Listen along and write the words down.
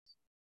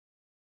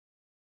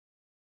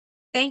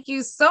Thank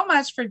you so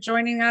much for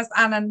joining us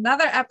on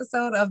another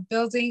episode of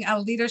Building a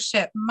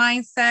Leadership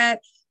Mindset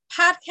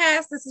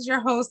podcast. This is your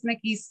host,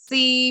 Nikki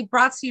C.,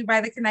 brought to you by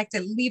the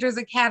Connected Leaders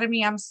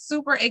Academy. I'm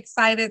super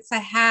excited to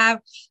have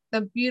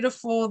the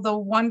beautiful, the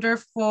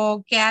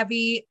wonderful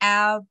Gaby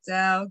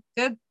Abdel.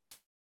 Good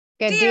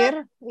dear.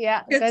 Dear.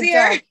 Yeah, Good good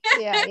dear. job.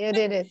 Yeah, you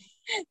did it.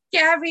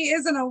 Gaby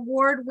is an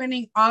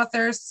award-winning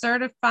author,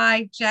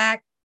 certified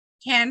Jack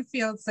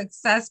Canfield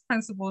Success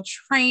Principal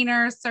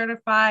Trainer,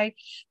 certified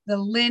the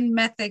Lynn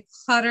Method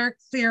Clutter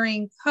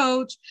Clearing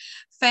Coach,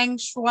 Feng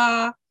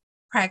Shui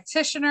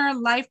practitioner,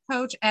 life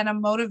coach, and a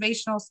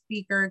motivational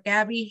speaker.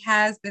 Gaby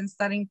has been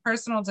studying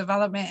personal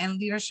development and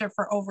leadership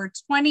for over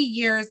 20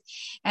 years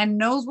and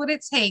knows what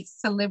it takes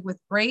to live with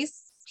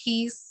grace,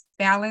 peace,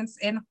 balance,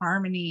 and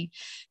harmony.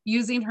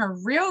 Using her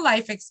real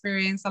life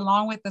experience,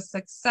 along with the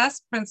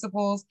success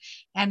principles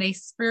and a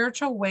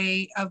spiritual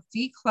way of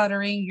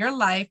decluttering your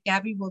life,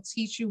 Gaby will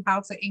teach you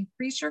how to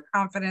increase your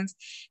confidence,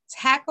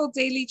 tackle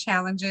daily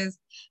challenges,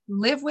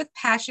 live with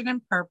passion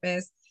and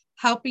purpose,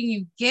 helping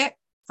you get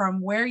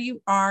from where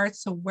you are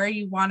to where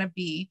you want to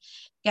be.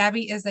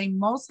 Gaby is a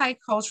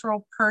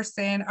multicultural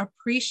person,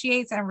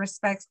 appreciates and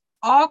respects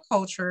all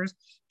cultures,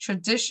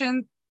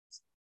 traditions,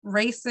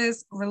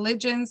 races,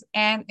 religions,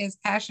 and is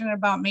passionate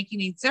about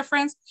making a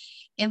difference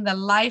in the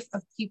life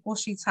of people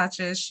she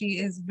touches. She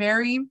is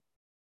very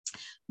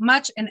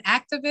much an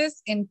activist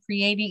in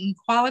creating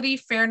equality,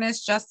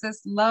 fairness,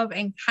 justice, love,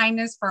 and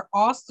kindness for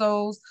all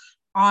souls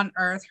on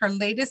earth. Her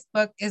latest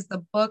book is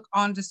the book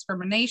on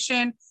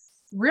discrimination,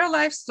 real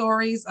life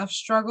stories of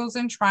struggles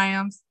and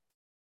triumphs,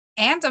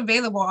 and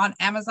available on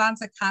Amazon.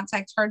 To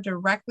contact her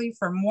directly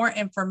for more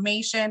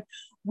information.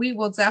 We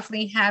will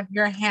definitely have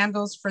your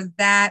handles for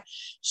that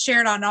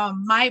shared on all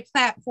my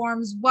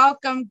platforms.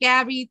 Welcome,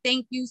 Gaby.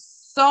 Thank you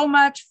so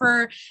much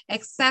for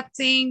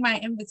accepting my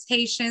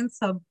invitation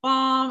to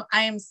BOM.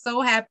 I am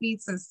so happy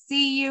to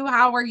see you.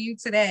 How are you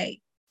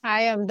today?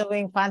 I am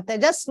doing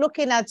fantastic. Just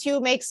looking at you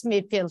makes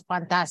me feel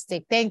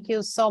fantastic. Thank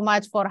you so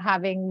much for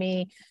having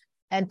me.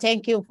 And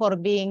thank you for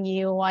being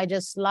you. I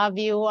just love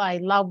you. I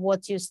love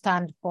what you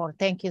stand for.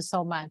 Thank you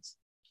so much.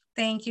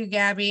 Thank you,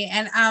 Gaby.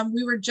 And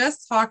we were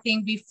just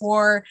talking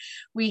before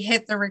we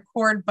hit the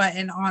record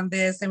button on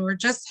this, and we were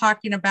just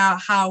talking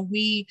about how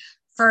we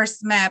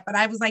first met. But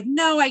I was like,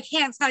 no, I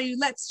can't tell you.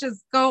 Let's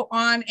just go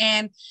on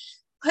and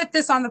put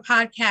this on the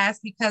podcast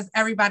because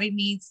everybody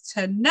needs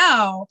to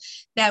know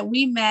that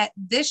we met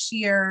this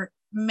year,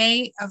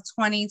 May of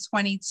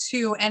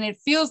 2022, and it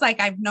feels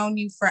like I've known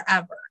you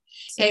forever.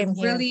 Same It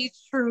here. really,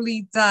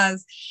 truly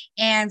does.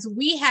 And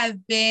we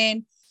have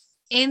been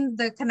in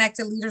the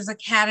Connected Leaders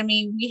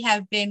Academy. We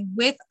have been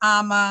with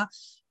Amma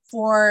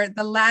for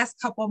the last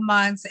couple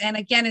months. And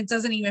again, it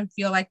doesn't even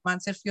feel like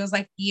months, it feels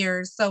like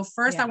years. So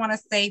first, I want to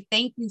say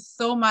thank you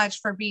so much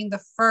for being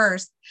the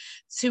first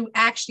to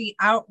actually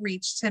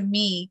outreach to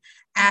me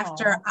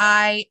after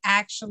I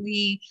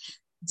actually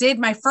did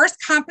my first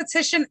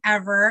competition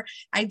ever.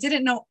 I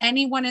didn't know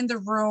anyone in the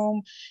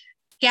room.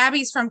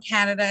 Gaby's from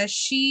Canada.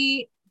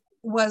 She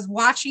was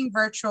watching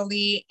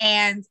virtually,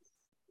 and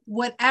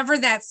whatever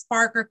that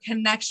spark or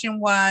connection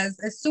was,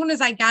 as soon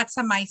as I got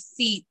to my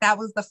seat, that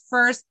was the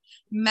first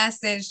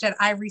message that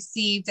I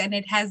received. And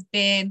it has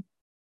been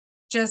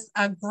just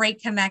a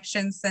great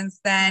connection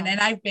since then. And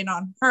I've been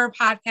on her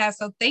podcast.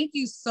 So thank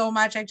you so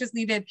much. I just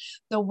needed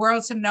the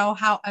world to know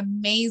how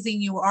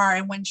amazing you are.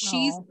 And when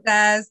she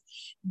says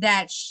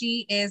that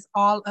she is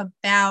all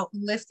about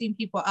lifting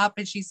people up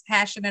and she's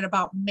passionate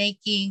about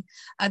making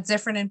a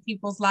difference in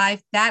people's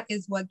life, that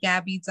is what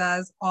Gaby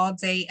does all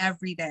day,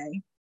 every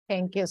day.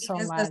 Thank you so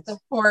much. The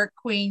support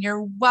queen.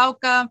 You're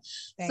welcome.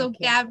 So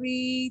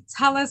Gaby,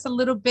 tell us a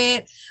little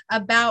bit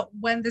about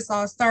when this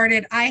all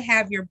started. I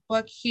have your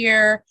book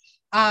here,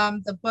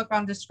 the book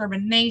on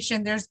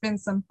discrimination. There's been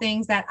some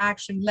things that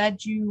actually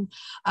led you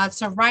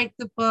to write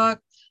the book,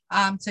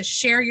 to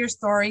share your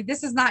story.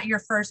 This is not your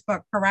first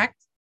book, correct?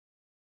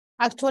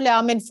 Actually,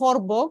 I'm in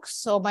 4 books.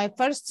 So my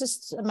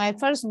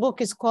first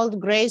book is called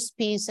Grace,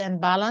 Peace,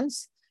 and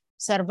Balance: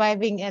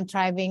 Surviving and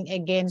Thriving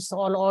Against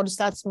All Odds.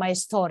 That's my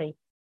story.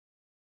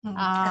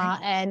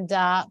 And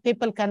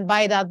people can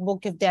buy that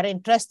book if they're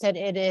interested.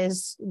 It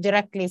is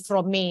directly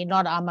from me,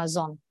 not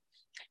Amazon.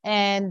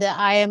 And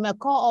I am a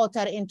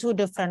co-author in 2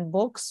 different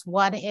books.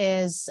 One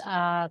is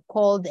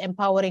called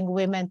Empowering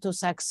Women to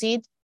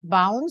Succeed,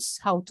 Bounce,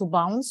 How to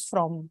Bounce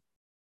from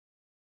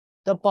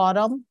the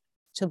Bottom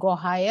to Go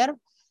Higher.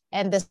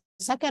 And the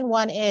second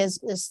one is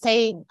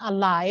Staying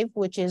Alive,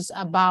 which is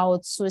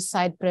about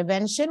suicide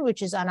prevention,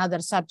 which is another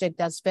subject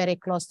that's very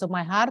close to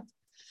my heart.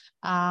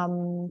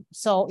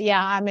 So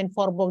yeah, I'm in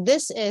 4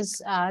 books.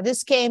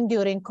 This came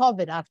during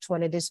COVID,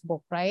 actually, this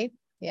book, right?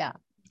 Yeah.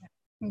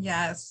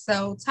 Yes.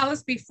 So tell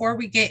us, before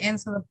we get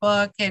into the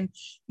book and,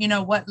 you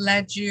know, what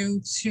led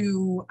you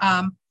to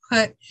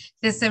put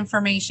this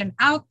information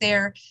out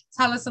there.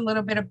 Tell us a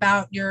little bit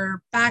about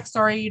your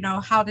backstory.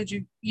 How did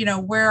you,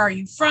 where are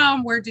you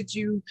from? Where did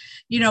you,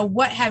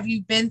 what have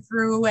you been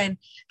through? And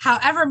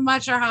however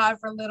much or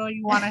however little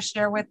you want to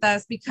share with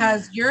us,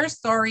 because your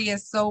story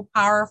is so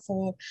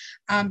powerful,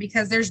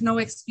 because there's no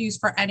excuse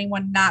for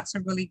anyone not to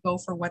really go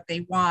for what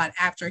they want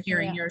after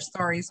hearing your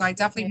story. So I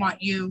definitely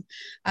want you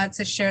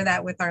to share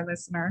that with our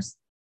listeners.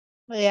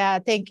 Yeah,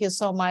 thank you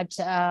so much.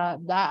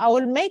 I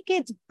will make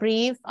it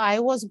brief.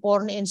 I was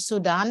born in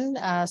Sudan.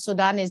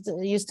 Sudan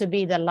used to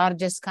be the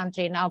largest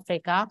country in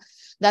Africa.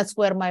 That's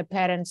where my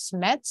parents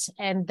met.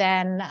 And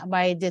then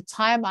by the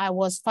time I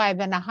was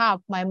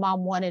 5.5, my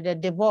mom wanted a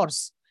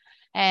divorce.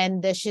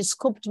 And she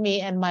scooped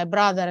me and my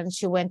brother, and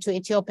she went to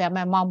Ethiopia.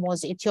 My mom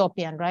was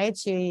Ethiopian, right?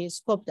 She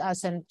scooped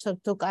us and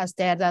took us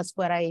there. That's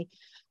where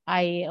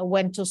I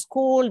went to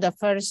school. The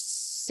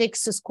first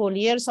 6 school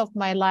years of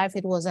my life,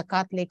 it was a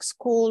Catholic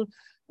school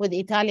with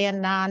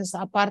Italian nuns.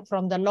 Apart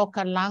from the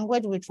local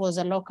language, which was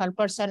a local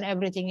person,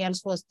 everything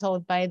else was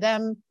taught by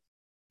them.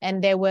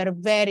 And they were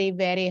very,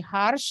 very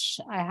harsh.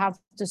 I have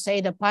to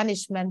say, the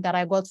punishment that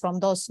I got from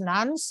those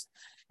nuns,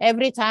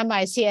 every time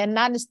I see a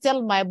nun,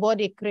 still my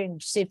body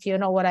cringes, if you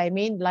know what I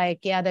mean. Like,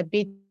 yeah, the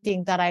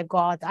beating that I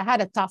got. I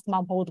had a tough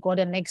mom who would go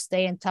the next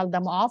day and tell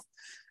them off.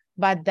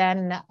 But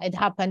then it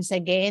happens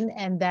again,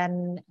 and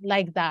then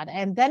like that.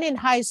 And then in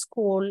high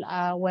school,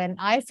 when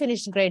I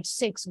finished grade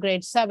 6,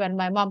 grade 7,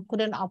 my mom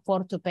couldn't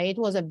afford to pay. It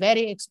was a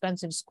very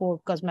expensive school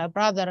because my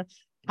brother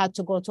had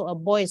to go to a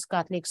boys'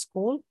 Catholic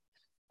school,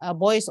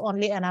 boys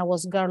only, and I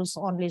was girls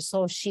only.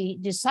 So she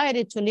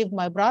decided to leave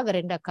my brother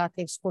in the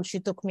Catholic school. She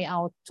took me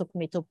out, took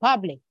me to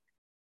public.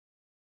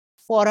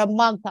 For a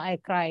month, I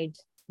cried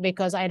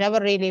because I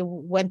never really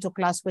went to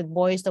class with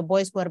boys. The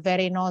boys were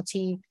very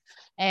naughty,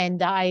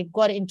 and I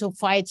got into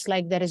fights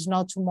like there is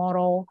no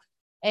tomorrow.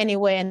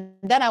 Anyway, and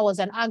then I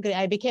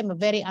I became a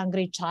very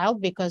angry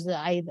child because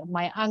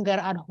my anger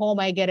at home,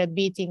 I get a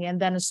beating, and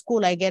then at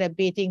school, I get a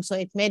beating. So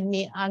it made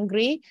me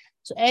angry.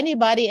 So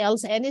anybody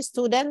else, any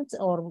student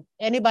or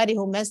anybody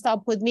who messed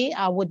up with me,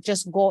 I would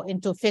just go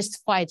into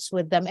fist fights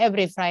with them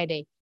every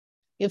Friday.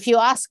 If you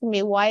ask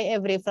me why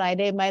every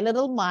Friday, my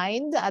little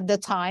mind at the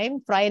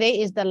time,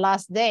 Friday is the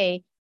last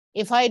day.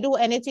 If I do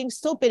anything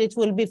stupid, it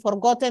will be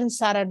forgotten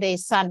Saturday,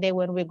 Sunday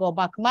when we go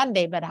back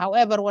Monday. But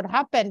however, what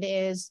happened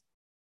is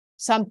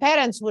some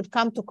parents would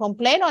come to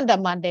complain on the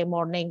Monday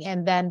morning,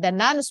 and then the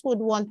nuns would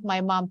want my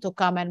mom to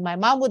come, and my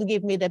mom would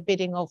give me the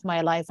beating of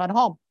my life at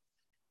home.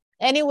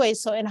 Anyway,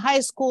 so in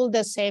high school,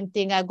 the same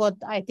thing.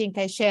 I think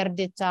I shared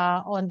it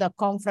on the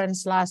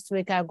conference last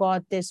week. I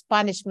got this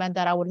punishment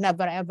that I would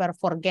never, ever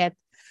forget.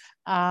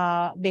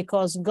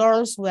 Because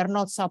girls were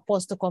not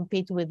supposed to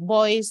compete with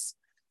boys.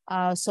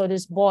 So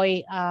this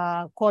boy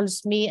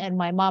calls me and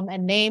my mom a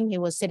name. He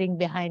was sitting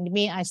behind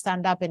me. I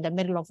stand up in the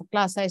middle of a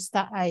class.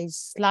 I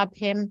slap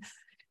him.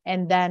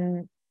 And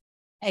then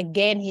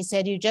again, he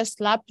said, you just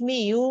slapped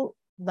me. You,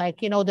 like,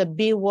 the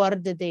B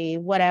word, the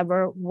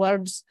whatever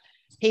words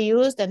he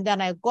used. And then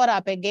I got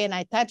up again.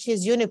 I touched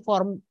his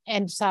uniform,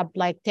 ends up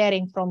like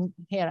tearing from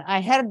here.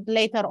 I heard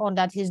later on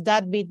that his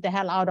dad beat the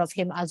hell out of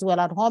him as well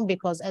at home,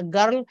 because a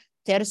girl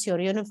tears your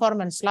uniform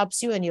and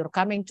slaps you and you're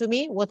coming to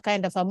me. What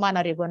kind of a man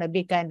are you going to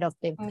be, kind of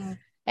thing?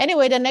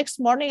 Anyway, the next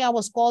morning I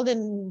was called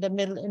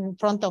in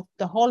front of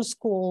the whole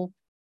school,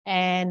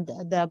 and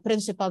the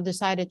principal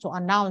decided to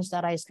announce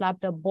that I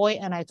slapped a boy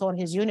and I tore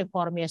his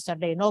uniform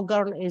yesterday. No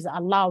girl is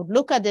allowed.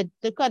 Look at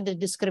the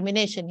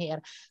discrimination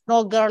here.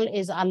 No girl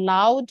is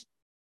allowed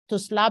to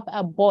slap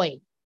a boy.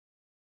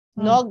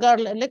 No girl,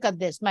 look at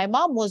this. My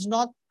mom was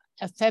not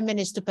a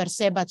feminist per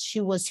se, but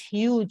she was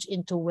huge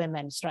into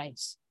women's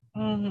rights.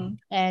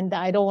 And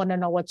I don't want to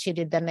know what she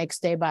did the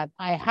next day, but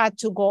I had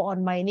to go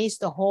on my knees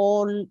the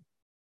whole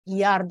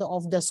yard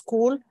of the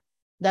school.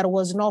 There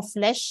was no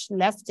flesh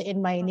left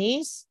in my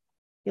knees.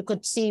 You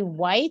could see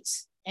white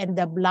and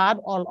the blood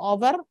all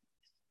over.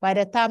 By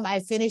the time I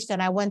finished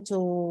and I went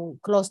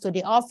close to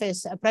the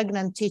office, a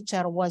pregnant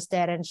teacher was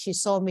there and she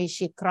saw me.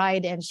 She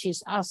cried and she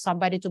asked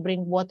somebody to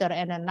bring water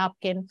and a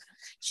napkin.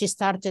 She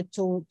started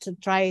to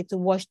try to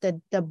wash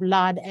the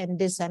blood and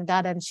this and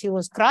that. And she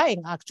was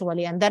crying,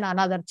 actually. And then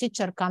another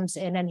teacher comes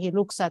in and he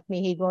looks at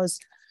me. He goes,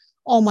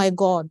 oh, my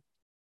God.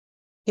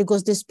 He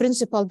goes, this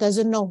principal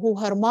doesn't know who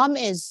her mom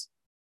is.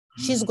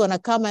 She's going to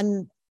come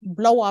and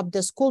blow up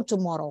the school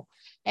tomorrow.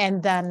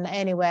 And then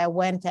anyway, I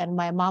went and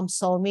my mom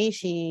saw me.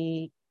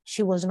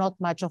 She was not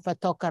much of a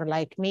talker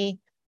like me.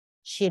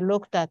 She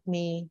looked at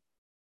me.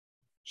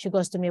 She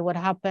goes to me, what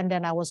happened?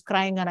 And I was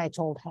crying and I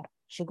told her.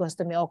 She goes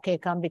to me, okay,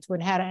 come between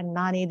her and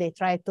Nani. They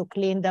tried to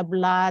clean the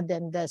blood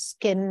and the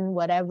skin,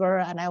 whatever.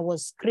 And I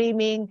was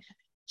screaming.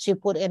 She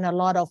put in a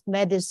lot of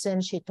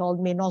medicine. She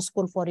told me, no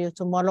school for you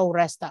tomorrow,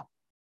 rest up.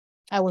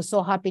 I was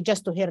so happy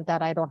just to hear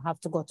that I don't have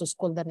to go to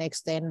school the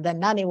next day. And then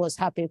Nani was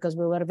happy because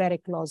we were very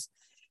close.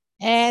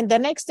 And the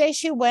next day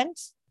she went.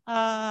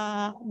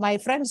 My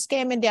friends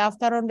came in the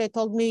afternoon. They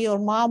told me, your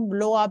mom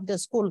blew up the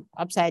school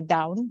upside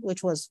down,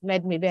 which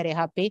made me very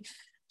happy.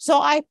 So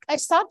I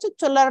started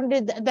to learn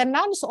the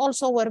nuns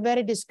also were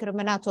very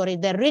discriminatory.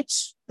 The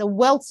rich, the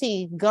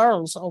wealthy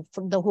girls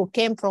who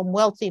came from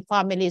wealthy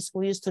families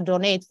who used to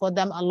donate for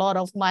them a lot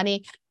of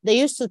money, they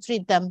used to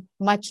treat them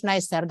much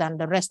nicer than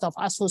the rest of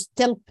us who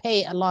still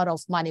pay a lot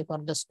of money for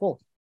the school.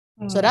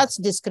 So that's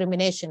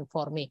discrimination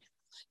for me.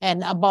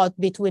 And about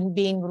between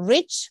being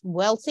rich,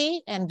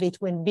 wealthy, and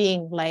between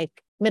being like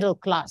middle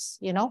class,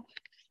 you know.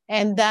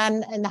 And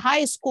then in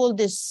high school,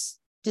 this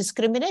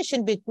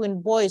discrimination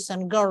between boys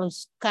and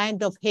girls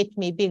kind of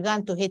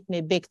began to hit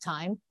me big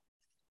time.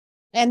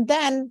 And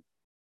then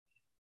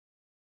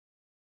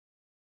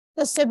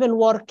the Civil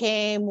War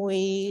came,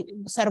 we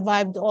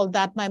survived all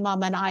that. My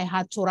mom and I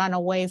had to run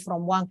away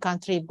from one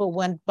country, but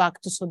went back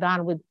to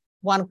Sudan with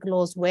one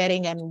clothes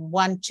wearing and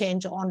one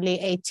change only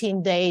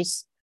 18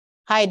 days,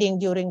 hiding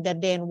during the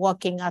day and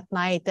working at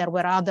night. There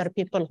were other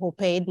people who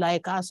paid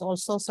like us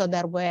also. So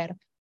there were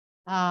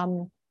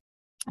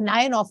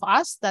 9 of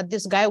us that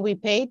this guy we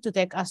paid to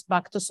take us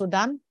back to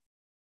Sudan.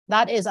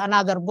 That is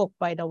another book,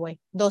 by the way.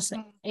 Those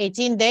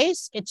 18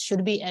 days, it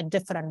should be a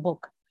different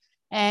book.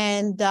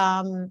 And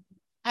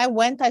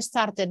I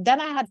started,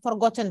 then I had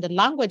forgotten the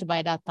language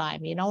by that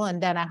time, you know,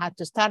 and then I had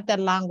to start the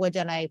language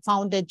and I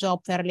found a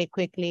job fairly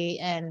quickly.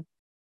 And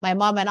my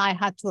mom and I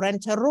had to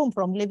rent a room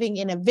from living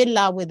in a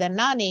villa with a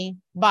nanny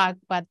back.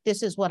 But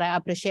this is what I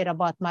appreciate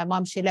about my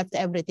mom. She left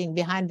everything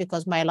behind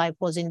because my life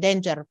was in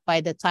danger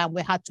by the time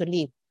we had to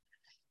leave.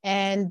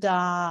 And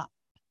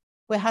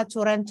we had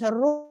to rent a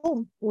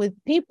room with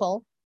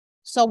people.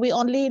 So we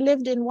only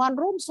lived in one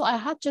room. So I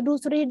had to do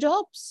 3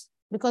 jobs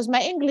because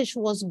my English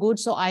was good.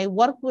 So I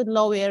worked with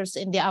lawyers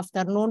in the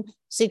afternoon,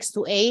 6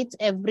 to 8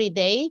 every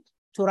day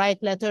to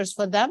write letters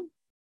for them.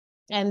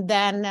 And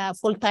then a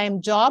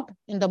full-time job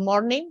in the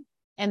morning.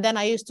 And then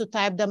I used to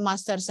type the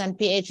masters and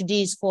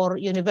PhDs for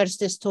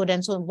university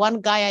students. So one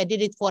guy, I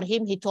did it for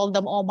him. He told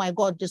them, oh my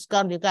God, this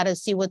girl, you got to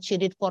see what she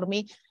did for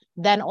me.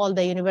 Then all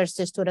the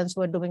university students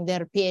were doing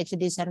their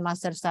PhDs and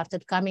masters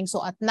started coming.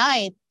 So at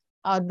night,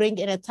 I would bring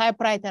in a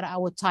typewriter. I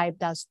would type.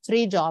 That's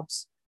 3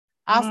 jobs.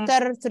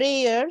 After 3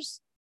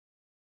 years,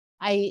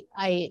 I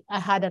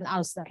had an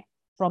ulcer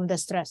from the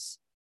stress.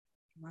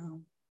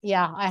 Wow.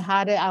 Yeah, I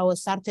had it. I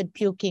was started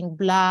puking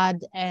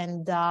blood,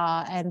 and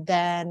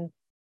then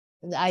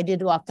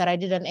after I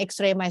did an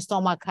X-ray, my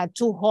stomach had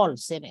 2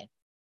 holes in it.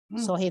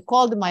 So he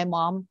called my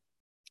mom.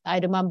 I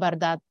remember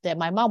that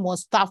my mom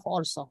was tough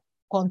also,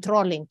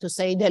 controlling to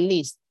say the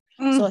least.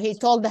 So he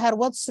told her,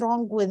 what's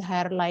wrong with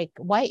her? Like,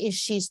 why is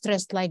she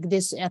stressed like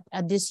this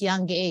at this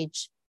young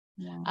age?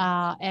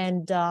 Yeah.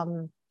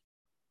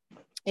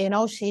 You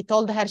know, she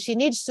told her she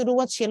needs to do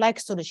what she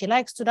likes to do. She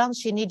likes to dance.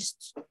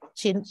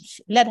 She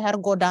let her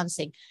go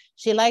dancing.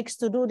 She likes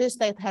to do this,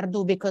 let her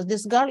do, because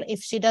this girl,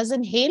 if she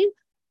doesn't heal,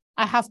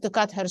 I have to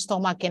cut her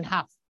stomach in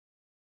half.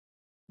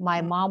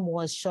 My mom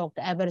was shocked.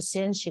 Ever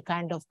since, she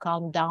kind of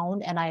calmed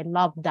down, and I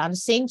love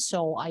dancing.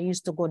 So I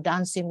used to go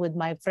dancing with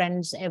my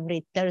friends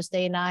every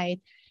Thursday night.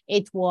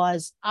 It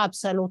was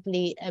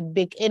absolutely a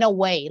big, in a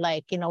way,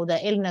 like, you know, the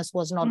illness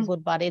was not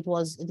good, but it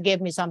gave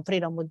me some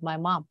freedom with my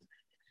mom.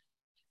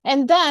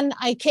 And then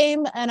I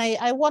came and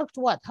I worked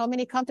how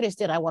many countries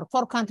did I work?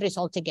 4 countries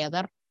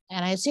altogether.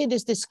 And I see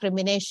this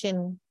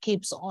discrimination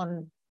keeps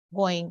on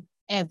going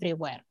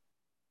everywhere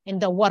in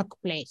the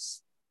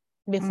workplace.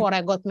 Before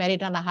I got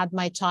married and I had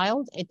my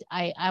child,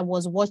 I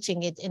was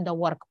watching it in the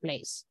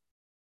workplace.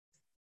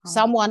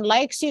 Someone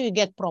likes you, you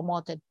get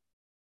promoted.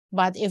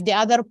 But if the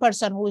other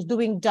person who is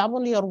doing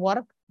double your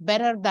work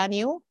better than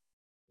you,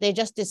 they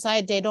just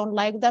decide they don't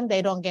like them,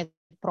 they don't get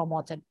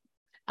promoted.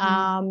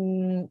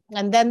 And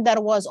then there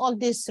was all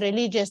this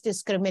religious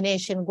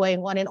discrimination going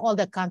on in all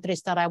the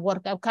countries that I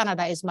worked.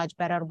 Canada is much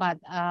better, but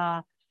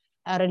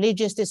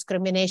religious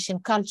discrimination,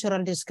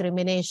 cultural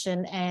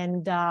discrimination,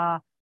 and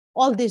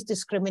all this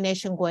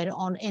discrimination going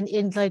on.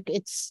 And like,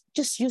 it's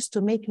just used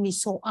to make me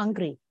so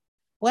angry.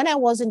 When I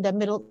was in the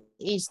Middle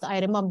East, I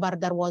remember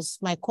there was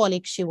my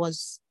colleague, she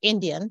was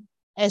Indian,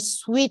 a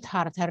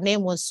sweetheart. Her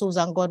name was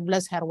Susan, God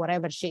bless her,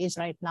 wherever she is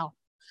right now.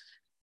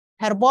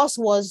 Her boss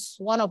was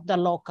one of the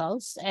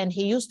locals, and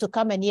he used to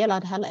come and yell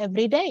at her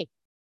every day.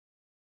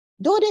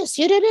 Do this,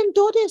 you didn't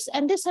do this,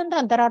 and this and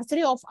that. There are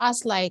 3 of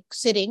us like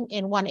sitting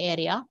in one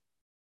area.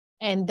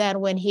 And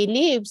then when he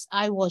leaves,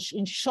 I was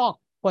in shock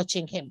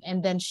watching him.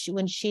 And then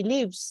when he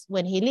leaves,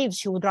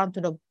 she would run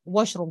to the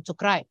washroom to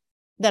cry.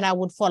 Then I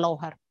would follow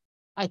her.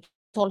 I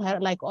told her,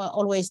 like,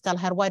 always tell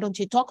her, why don't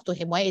you talk to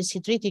him? Why is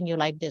he treating you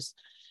like this?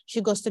 She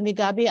goes to me,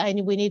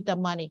 Gaby, we need the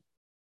money.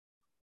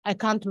 I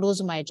can't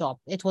lose my job.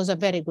 It was a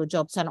very good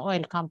job. It's an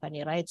oil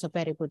company, right? It's a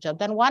very good job.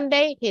 Then one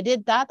day he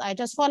did that. I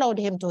just followed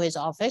him to his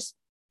office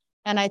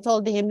and I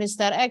told him,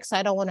 Mr. X,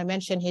 I don't want to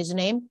mention his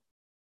name.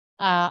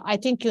 I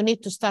think you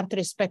need to start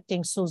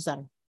respecting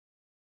Susan.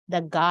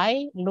 The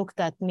guy looked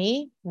at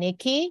me,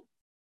 Nikki,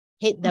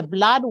 the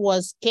blood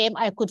came.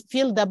 I could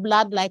feel the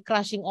blood like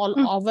crashing all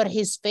over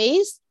his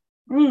face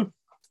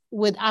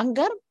with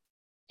anger.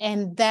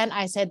 And then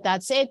I said,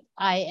 that's it.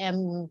 I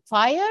am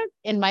fired.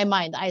 In my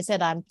mind, I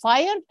said, I'm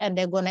fired and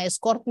they're going to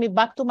escort me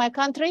back to my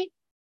country.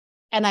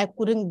 and I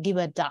couldn't give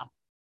a damn.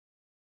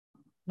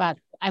 But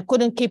I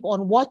couldn't keep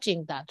on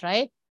watching that,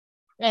 right?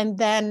 And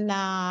then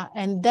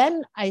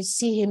I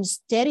see him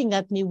staring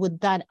at me with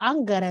that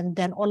anger, and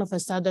then all of a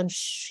sudden,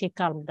 he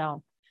calmed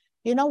down.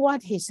 You know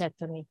what he said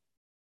to me?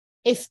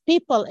 If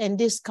people in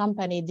this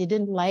company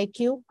didn't like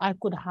you, I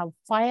could have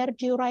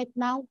fired you right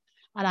now,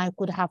 and I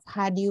could have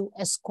had you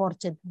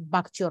escorted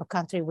back to your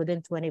country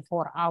within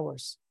 24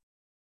 hours.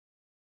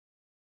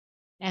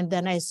 And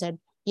then I said,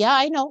 yeah,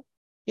 I know.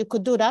 You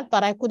could do that,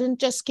 but I couldn't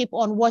just keep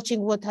on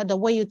watching the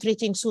way you're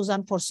treating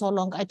Susan for so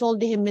long. I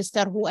told him,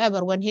 Mr.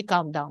 Whoever, when he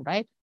calmed down,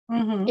 right?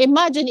 Mm-hmm.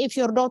 Imagine if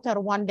your daughter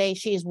one day,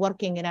 she is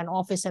working in an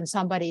office and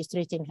somebody is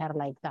treating her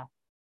like that.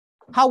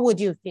 How would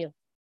you feel?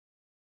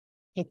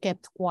 He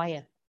kept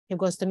quiet. He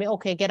goes to me,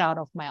 okay, get out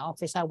of my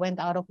office. I went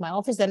out of my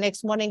office. The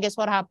next morning, guess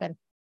what happened?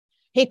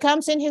 He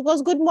comes in, he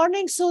goes, good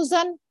morning,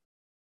 Susan.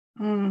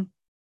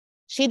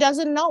 She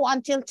doesn't know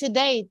until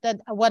today that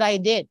what I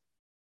did.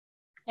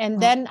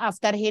 And then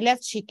after he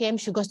left, she came,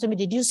 she goes to me,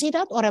 did you see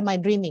that or am I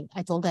dreaming?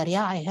 I told her,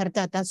 yeah, I heard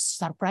that. That's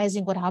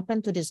surprising what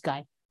happened to this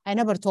guy. I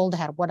never told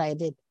her what I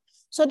did.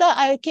 So that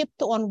I kept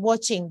on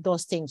watching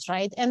those things,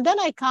 right? And then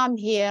I come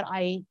here,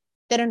 I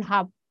didn't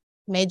have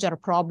major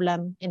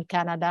problem in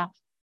Canada,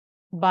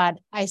 but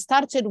I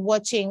started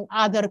watching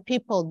other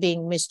people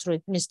being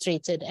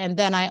mistreated. And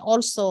then I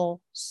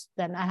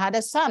had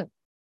a son.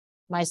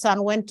 My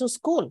son went to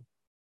school.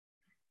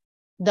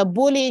 The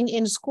bullying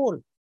in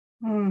school.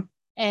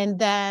 And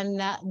then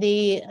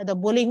the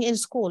bullying in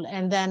school.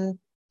 And then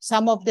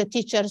some of the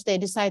teachers, they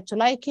decide to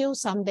like you,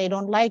 some they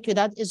don't like you.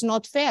 That is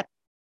not fair.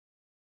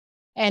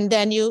 And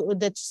then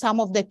some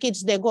of the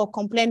kids, they go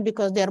complain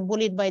because they're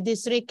bullied by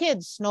these 3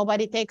 kids.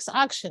 Nobody takes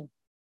action,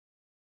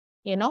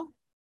 you know?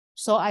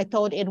 So I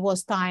thought it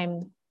was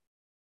time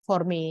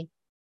for me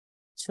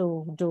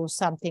to do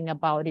something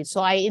about it.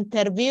 So I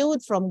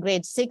interviewed from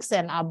grade 6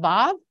 and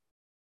above,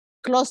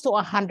 close to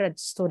 100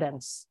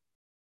 students.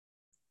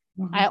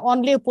 I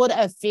only put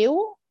a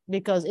few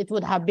because it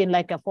would have been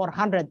like a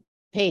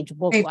 400-page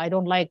book. I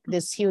don't like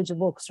these huge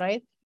books,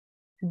 right?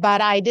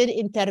 But I did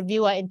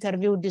interview. I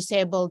interviewed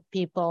disabled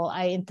people.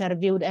 I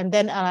interviewed, and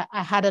then I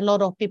had a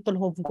lot of people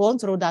who've gone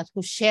through that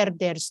who shared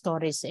their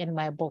stories in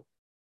my book.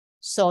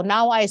 So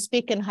now I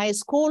speak in high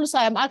schools.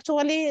 I'm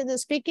actually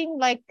speaking,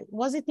 like,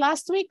 was it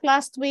last week?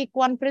 Last week,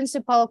 one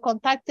principal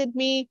contacted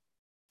me.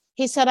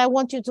 He said, I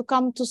want you to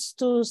come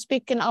to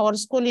speak in our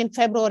school in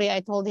February. I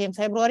told him,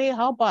 February,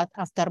 how about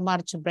after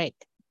March break?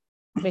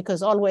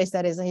 Because always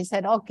there is, he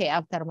said, okay,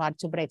 after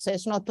March break. So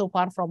it's not too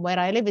far from where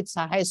I live. It's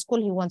a high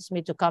school. He wants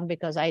me to come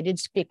because I did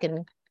speak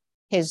in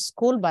his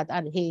school, but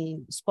he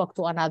spoke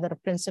to another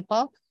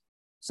principal.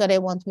 So they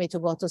want me to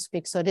go to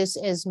speak. So this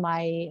is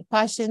my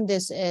passion.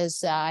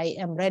 I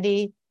am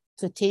ready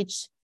to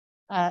teach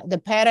the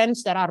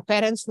parents. There are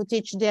parents who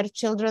teach their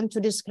children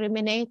to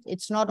discriminate.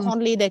 It's not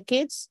only the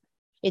kids.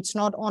 It's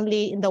not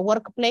only in the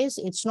workplace.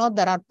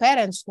 There are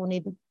parents who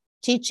need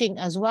teaching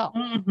as well.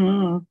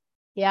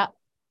 Yeah.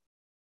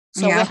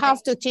 So we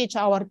have to teach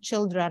our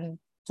children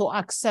to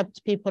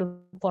accept people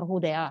for who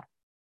they are.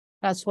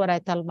 That's what I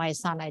tell my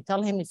son. I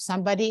tell him,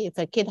 if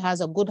a kid has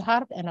a good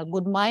heart and a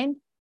good mind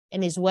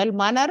and is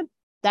well-mannered,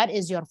 that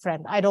is your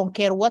friend. I don't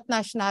care what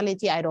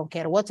nationality, I don't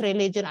care what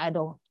religion, I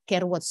don't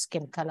care what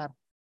skin color,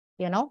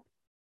 you know?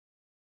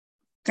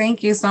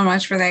 Thank you so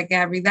much for that,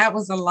 Gaby. That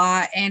was a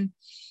lot. And,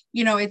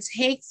 it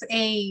takes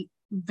a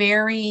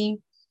very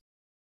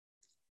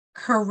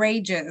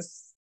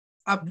courageous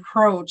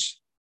approach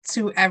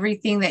to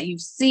everything that you've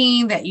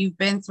seen, that you've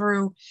been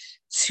through,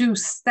 to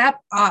step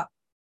up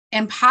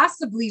and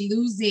possibly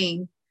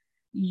losing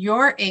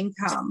your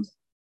income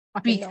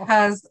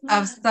because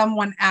of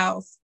someone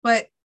else.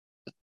 But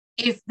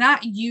if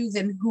not you,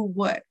 then who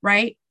would,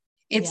 right?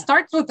 It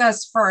starts with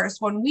us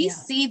first. When we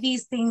see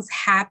these things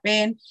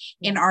happen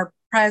in our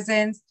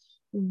presence,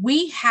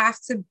 we have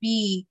to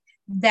be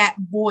that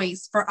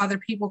voice for other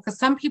people, because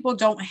some people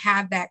don't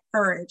have that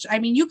courage. I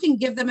mean, you can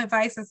give them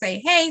advice and say,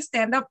 hey,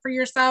 stand up for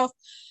yourself.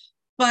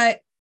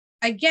 But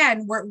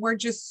again, we're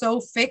just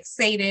so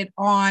fixated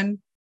on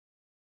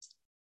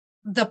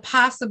the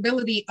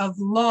possibility of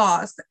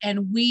loss,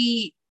 and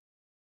we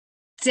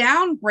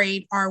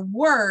downgrade our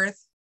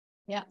worth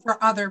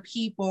for other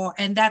people.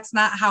 And that's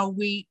not how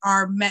we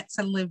are meant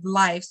to live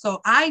life.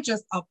 So I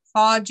just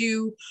applaud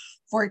you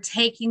for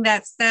taking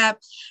that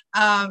step.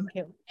 And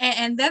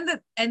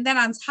then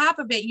on top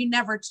of it, you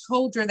never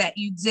told her that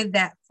you did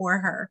that for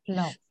her.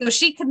 No. So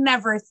she could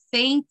never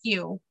thank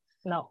you.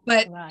 No.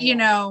 But,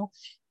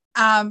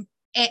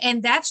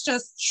 and that's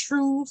just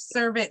true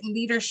servant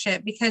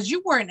leadership, because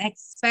you weren't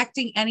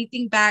expecting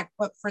anything back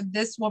but for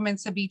this woman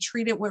to be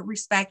treated with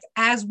respect,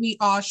 as we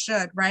all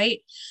should, right?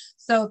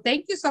 So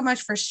thank you so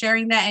much for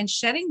sharing that and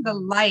shedding the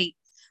light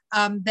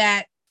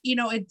that,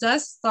 it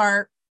does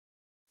start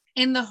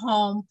in the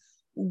home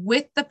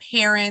with the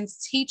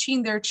parents,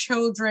 teaching their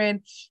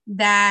children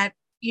that,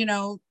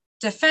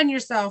 defend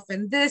yourself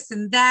and this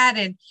and that.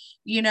 And,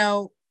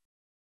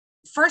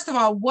 first of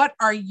all, what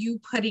are you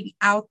putting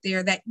out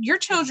there that your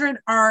children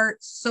are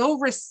so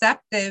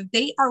receptive?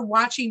 They are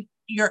watching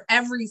your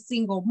every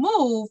single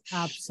move.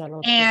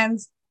 Absolutely. And,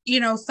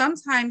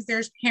 sometimes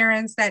there's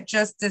parents that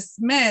just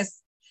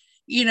dismiss,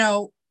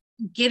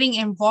 getting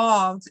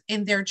involved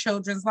in their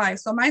children's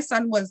lives. So my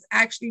son was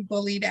actually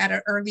bullied at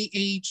an early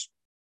age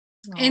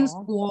in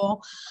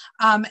school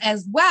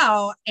as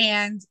well.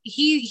 And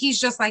he's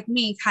just like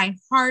me,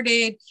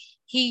 kind-hearted.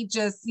 He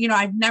just,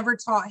 I've never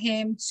taught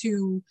him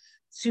to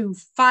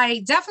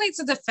fight, definitely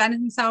to defend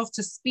himself,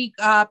 to speak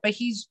up, but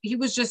he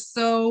was just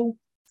so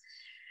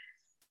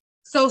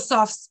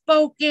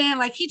soft-spoken.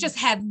 Like, he just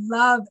had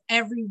love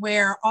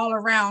everywhere, all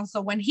around.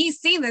 So when he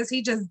seen this,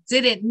 he just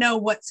didn't know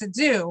what to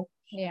do.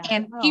 Yeah.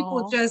 And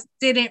people just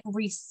didn't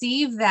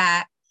receive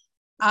that,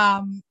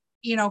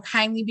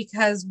 kindly,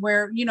 because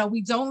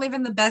we don't live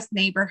in the best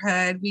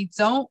neighborhood. We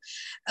don't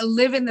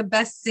live in the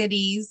best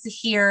cities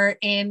here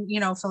in,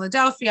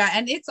 Philadelphia,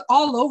 and it's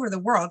all over the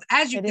world.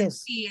 As you can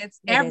see, it's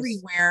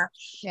everywhere.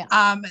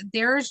 Yeah.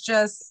 There's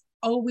just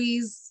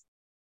always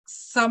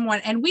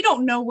someone, and we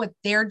don't know what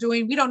they're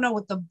doing. We don't know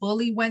what the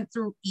bully went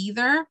through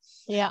either.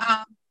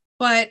 Yeah.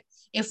 But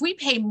if we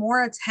pay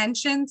more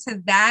attention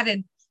to that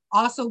and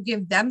also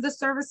give them the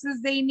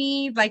services they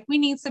need, like, we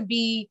need to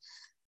be,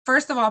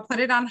 first of all, put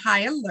it on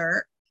high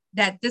alert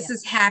that this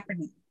is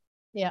happening.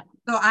 Yeah.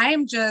 So I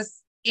am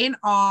just in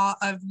awe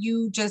of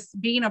you just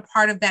being a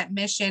part of that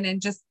mission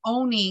and just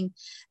owning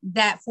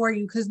that for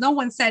you. Because no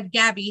one said,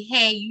 Gaby,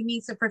 hey, you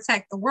need to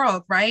protect the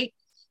world, right?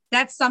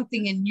 That's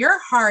something in your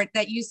heart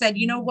that you said,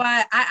 you know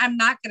what, I'm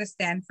not going to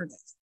stand for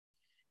this.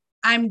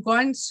 I'm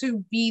going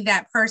to be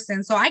that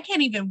person. So I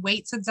can't even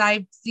wait to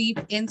dive deep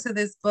into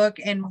this book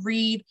and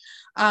read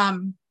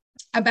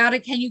about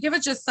it. Can you give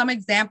us just some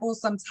examples,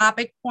 some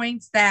topic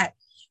points that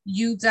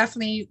you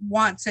definitely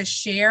want to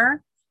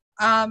share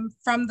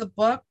from the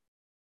book?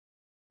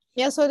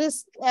 Yeah. So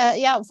this,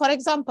 for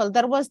example,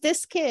 there was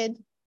this kid.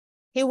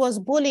 He was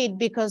bullied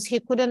because he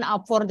couldn't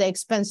afford the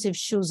expensive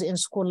shoes in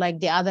school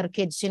like the other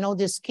kids.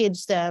 These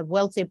kids, the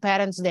wealthy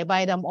parents, they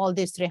buy them all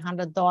these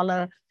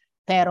 $300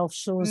 pair of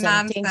shoes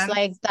and things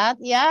like that.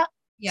 Yeah.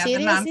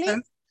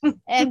 Seriously.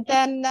 And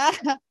then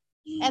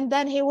and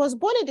then he was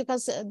bullied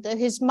because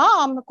his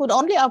mom could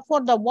only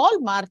afford the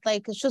Walmart,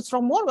 like shoes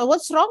from Walmart.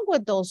 What's wrong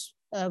with those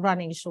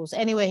running shoes?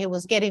 Anyway, he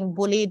was getting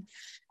bullied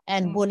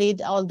and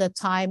bullied all the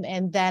time.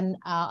 And then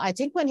I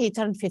think when he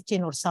turned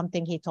 15 or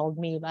something, he told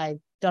me, I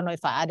don't know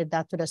if I added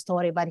that to the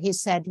story, but he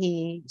said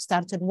he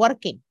started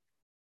working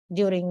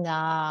during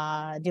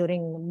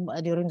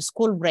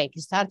school break.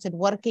 He started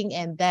working,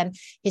 and then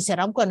he said,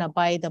 I'm going to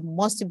buy the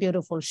most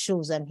beautiful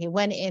shoes. And he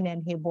went in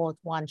and he bought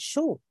one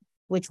shoe,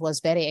 which was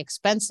very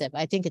expensive.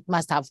 I think it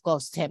must have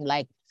cost him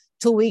like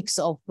 2 weeks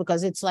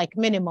because it's like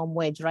minimum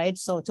wage, right?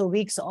 So 2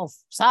 weeks of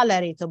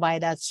salary to buy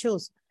that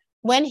shoes.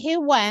 When he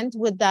went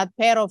with that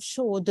pair of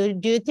shoes, do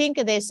you think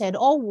they said,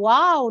 oh,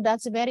 wow,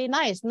 that's very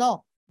nice?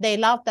 No, they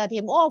laughed at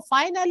him. Oh,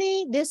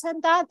 finally, this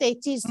and that. They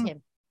teased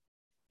him.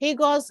 He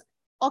goes,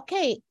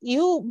 okay,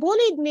 you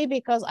bullied me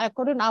because I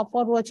couldn't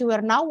afford what you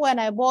were. Now, when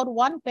I bought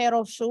one pair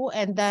of shoes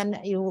and then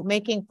you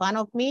making fun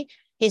of me,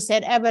 he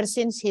said, ever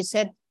since, he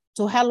said,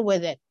 to hell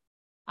with it.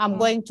 I'm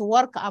going to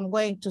work. I'm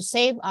going to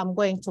save. I'm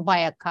going to buy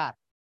a car.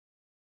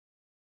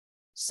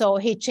 So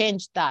he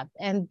changed that.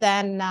 And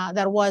then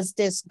there was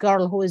this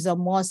girl who is a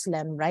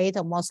Muslim, right?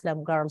 A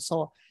Muslim girl.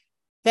 So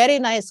very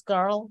nice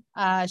girl.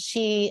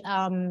 She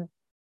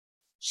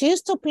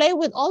used to play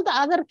with all the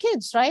other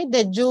kids, right?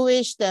 The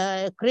Jewish,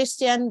 the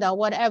Christian, the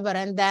whatever.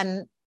 And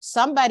then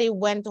somebody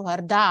went to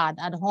her dad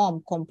at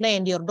home,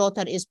 complained, your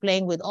daughter is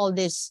playing with all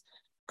these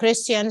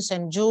Christians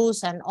and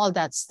Jews and all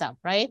that stuff,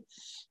 right?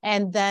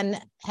 And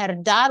then her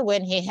dad,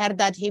 when he heard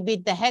that, he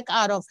beat the heck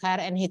out of her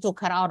and he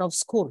took her out of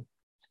school.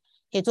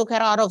 He took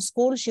her out of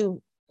school. She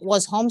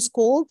was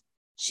homeschooled.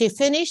 She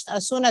finished.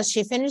 As soon as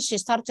she finished, she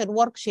started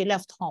work. She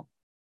left home,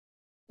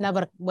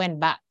 never went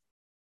back.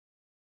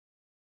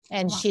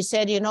 And she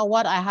said, you know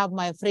what? I have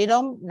my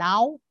freedom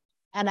now,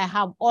 and I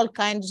have all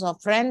kinds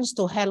of friends.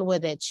 To hell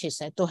with it, she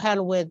said. To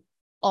hell with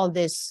all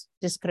this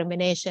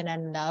discrimination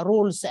and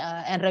rules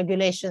and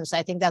regulations.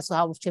 I think that's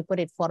how she put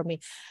it for me.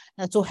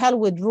 To hell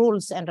with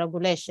rules and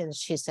regulations,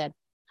 she said.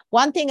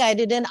 One thing I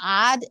didn't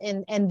add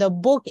in the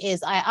book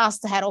is I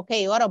asked her,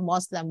 okay, you're a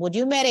Muslim. Would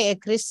you marry a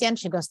Christian?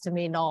 She goes to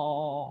me,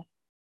 no,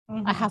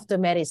 I have to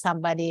marry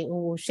somebody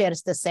who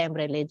shares the same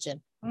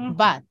religion.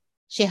 But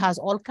she has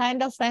all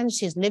kinds of friends.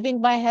 She's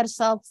living by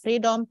herself,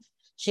 freedom.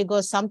 She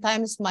goes,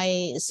 sometimes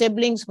my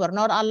siblings were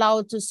not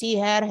allowed to see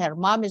her. Her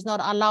mom is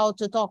not allowed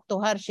to talk to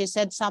her. She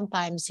said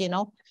sometimes,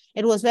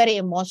 it was very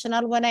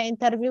emotional when I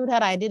interviewed her.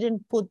 I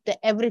didn't put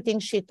everything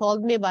she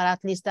told me, but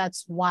at least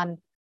that's one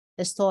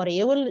story.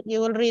 You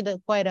will read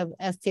quite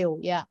a few.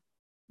 Yeah.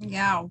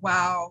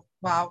 Wow.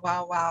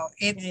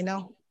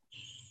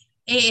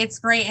 It's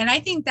great. And I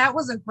think that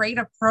was a great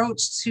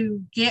approach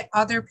to get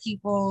other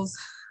people's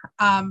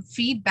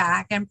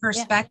feedback and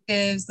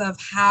perspectives of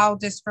how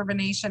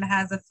discrimination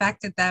has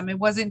affected them. It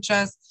wasn't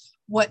just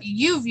what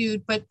you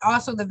viewed, but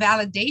also the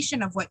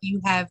validation of what you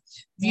have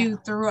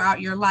viewed throughout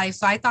your life.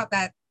 So I thought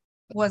that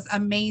was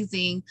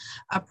amazing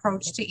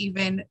approach to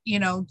even,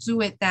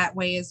 do it that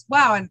way as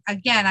well. And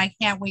again, I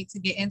can't wait to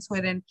get into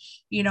it and,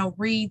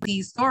 read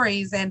these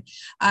stories. And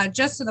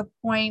just to the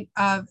point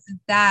of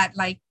that,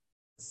 like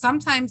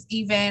sometimes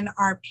even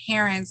our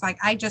parents, like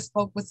I just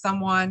spoke with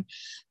someone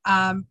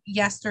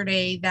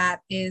yesterday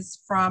that is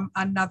from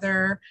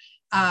another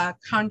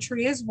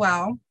country as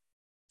well.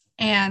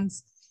 And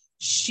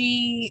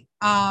she,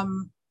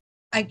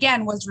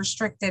 again, was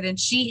restricted, and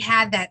she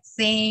had that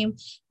same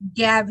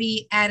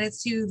Gaby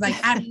attitude, like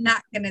I'm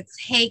not gonna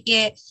take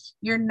it,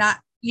 you're not,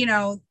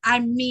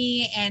 I'm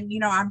me, and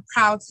I'm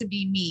proud to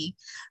be me,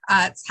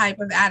 type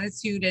of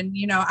attitude. And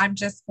I'm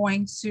just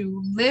going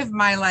to live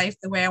my life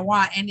the way I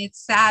want. And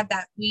it's sad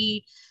that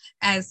we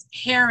as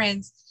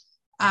parents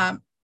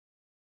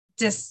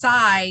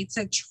decide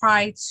to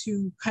try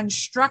to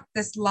construct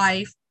this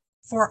life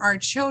for our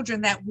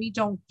children, that we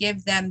don't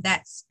give them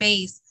that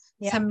space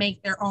to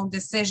make their own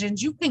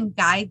decisions. You can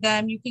guide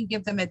them, you can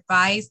give them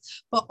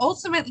advice, but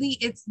ultimately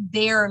it's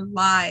their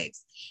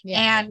lives.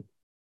 And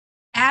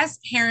as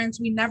parents,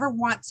 we never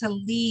want to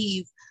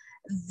leave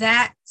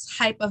that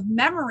type of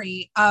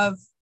memory of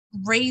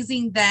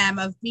raising them,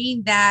 of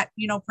being that,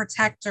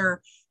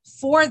 protector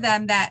for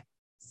them, that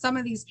some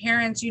of these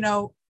parents,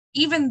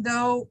 even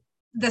though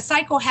the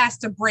cycle has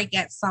to break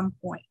at some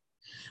point,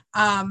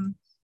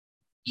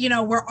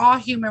 we're all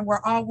human,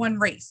 we're all one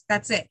race.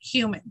 That's it,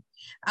 human.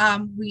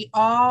 We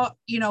all,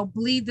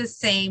 bleed the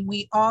same.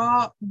 We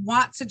all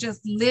want to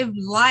just live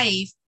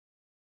life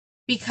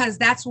because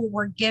that's what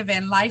we're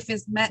given. Life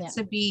is meant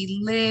to be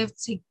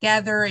lived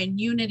together in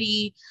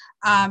unity.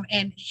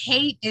 And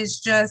hate is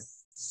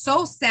just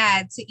so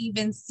sad to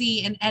even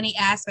see in any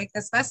aspect,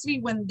 especially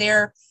when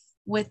they're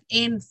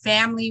within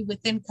family,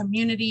 within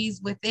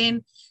communities,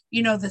 within,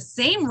 the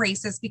same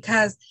races,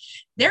 because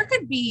there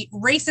could be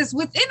races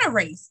within a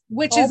race,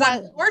 which is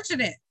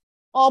unfortunate.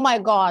 Oh my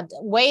God.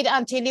 Wait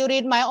until you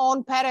read my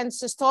own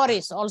parents'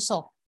 stories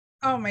also.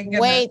 Oh my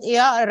goodness. Wait,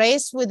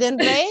 race within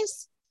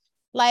race.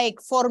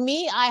 Like for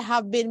me, I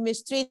have been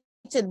mistreated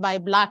by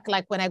Black,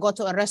 like when I go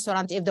to a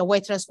restaurant, if the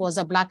waitress was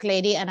a Black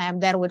lady and I'm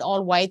there with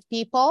all white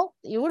people,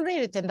 you will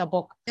read it in the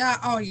book. Yeah.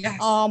 Oh, yes.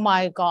 Oh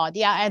my God.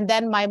 Yeah. And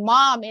then my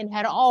mom, in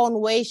her own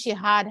way, she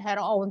had her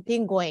own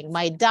thing going.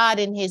 My dad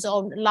in his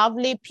own,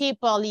 lovely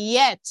people,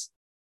 yet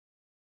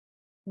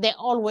they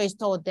always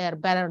thought they're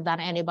better than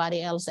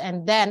anybody else.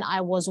 And then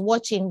I was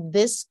watching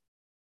this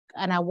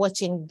and I'm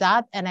watching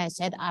that, and I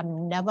said,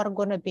 I'm never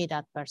going to be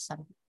that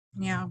person.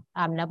 Yeah.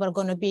 I'm never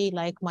going to be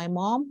like my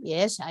mom.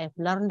 Yes, I've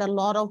learned a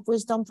lot of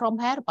wisdom from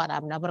her, but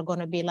I'm never going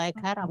to be like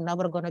her. I'm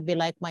never going to be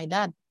like my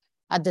dad.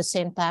 At the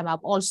same time,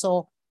 I've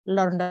also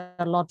learned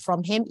a lot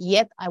from him,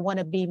 yet I want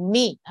to be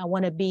me. I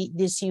want to be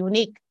this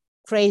unique,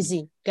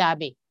 crazy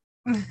Gaby.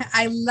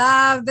 I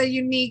love the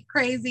unique,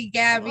 crazy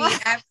Gaby.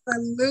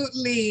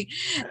 Absolutely.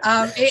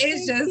 It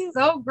is just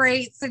so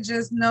great to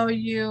just know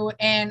you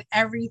and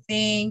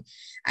everything.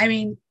 I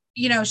mean,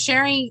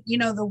 sharing,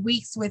 the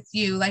weeks with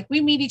you. Like we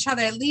meet each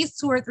other at least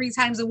 2 or 3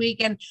 times a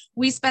week, and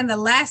we spend the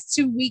last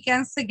 2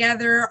 weekends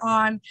together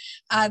on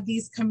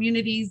these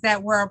communities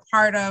that we're a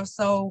part of.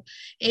 So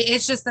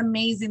it's just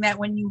amazing that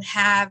when you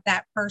have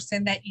that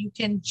person that you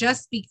can,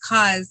 just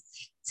because,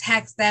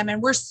 text them,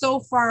 and we're so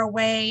far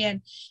away,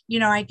 and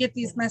I get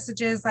these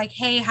messages like,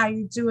 hey, how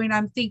you doing?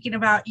 I'm thinking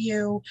about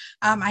you.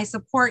 I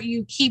support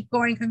you. Keep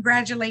going.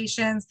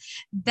 Congratulations.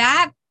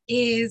 That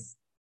does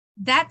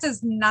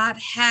not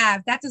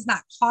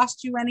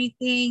cost you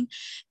anything.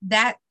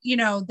 That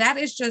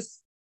is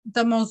just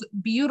the most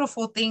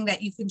beautiful thing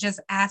that you can just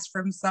ask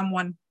from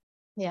someone.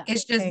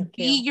 It's just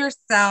be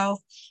yourself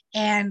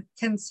and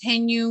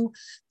continue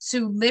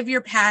to live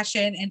your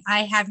passion, and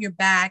I have your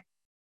back,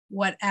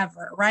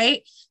 whatever,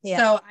 right?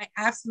 So I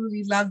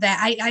absolutely love that.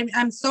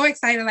 I'm so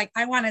excited. Like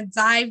I want to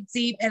dive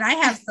deep, and I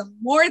have some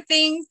more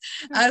things,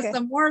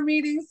 some more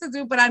meetings to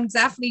do, but I'm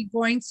definitely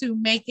going to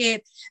make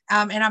it,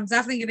 and I'm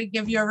definitely going to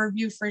give you a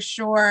review for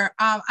sure.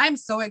 I'm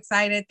so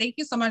excited. Thank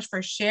you so much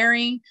for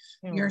sharing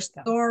your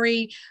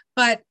story.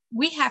 But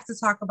we have to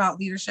talk about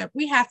leadership.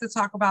 We have to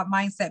talk about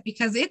mindset,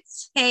 because it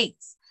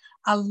takes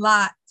a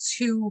lot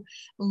to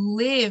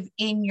live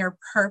in your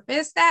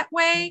purpose that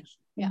way.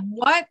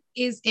 What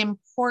is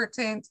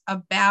important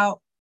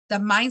about the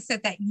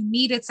mindset that you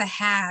needed to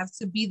have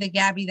to be the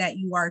Gaby that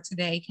you are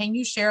today? Can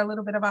you share a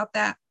little bit about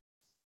that?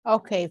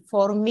 Okay,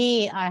 for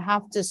me, I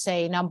have to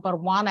say, number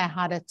one, I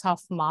had a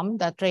tough mom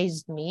that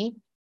raised me.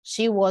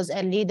 She was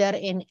a leader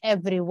in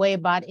every way,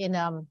 but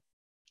in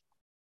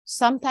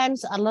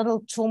sometimes a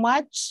little too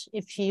much,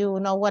 if you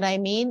know what I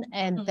mean.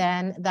 And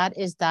then that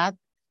is that.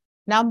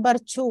 Number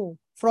two,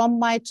 from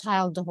my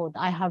childhood,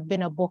 I have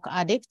been a book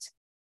addict.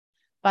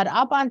 But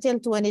up until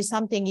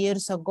 20-something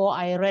years ago,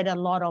 I read a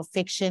lot of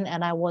fiction,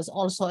 and I was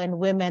also in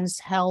women's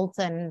health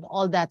and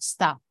all that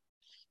stuff.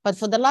 But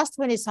for the last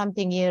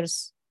 20-something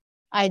years,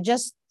 I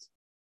just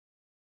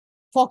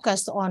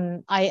focused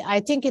on, I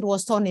think it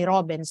was Tony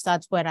Robbins.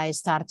 That's where I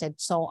started.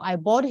 So I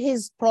bought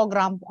his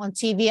program on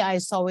TV. I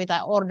saw it.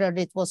 I ordered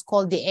it. It was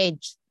called The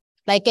Edge,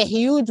 like a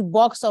huge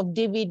box of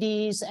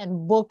DVDs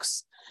and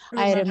books.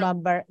 I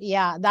remember,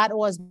 yeah, that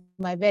was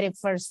my very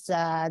first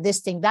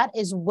this thing. That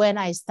is when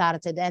I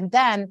started. And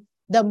then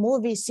the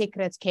movie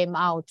Secret came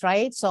out,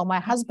 right? So my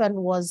husband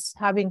was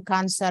having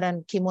cancer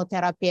and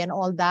chemotherapy and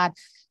all that.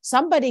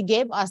 Somebody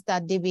gave us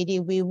that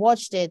DVD. We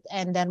watched it.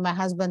 And then my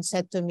husband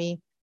said to me,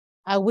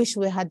 I wish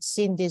we had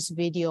seen this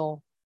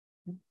video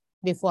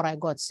before I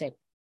got sick.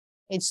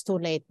 It's too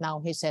late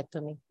now, he said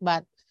to me.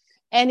 But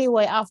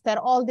anyway, after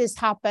all this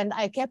happened,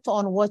 I kept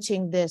on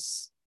watching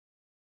this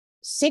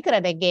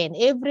Secret again.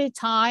 Every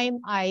time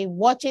I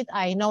watch it,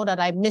 I know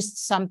that I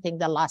missed something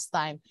the last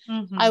time.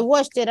 I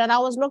watched it and I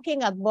was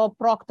looking at Bob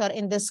Proctor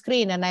in the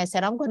screen and I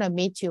said, I'm going to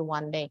meet you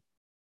one day.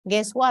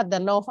 Guess what?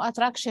 The law of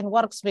attraction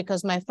works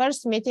because my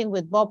first meeting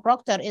with Bob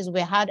Proctor is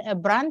we had a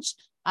brunch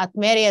at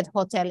Marriott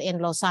Hotel in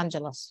Los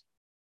Angeles.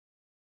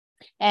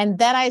 And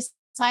then I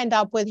signed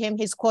up with him,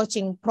 his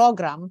coaching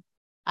program.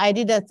 I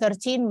did a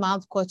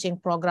 13-month coaching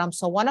program.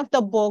 So one of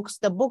the books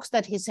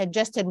that he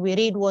suggested we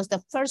read was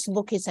the first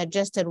book he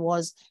suggested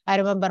was, I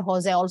remember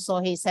Jose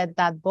also, he said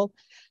that book,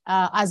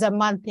 As a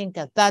Man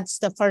Thinketh. That's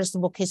the first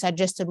book he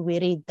suggested we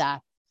read that.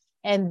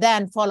 And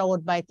then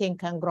followed by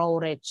Think and Grow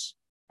Rich,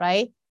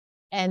 right?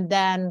 And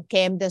then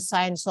came The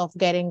Science of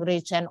Getting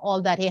Rich and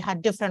all that. He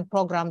had different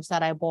programs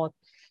that I bought.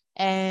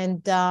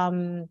 And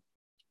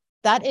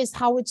that is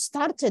how it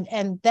started.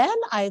 And then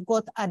I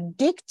got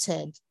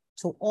addicted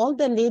to all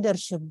the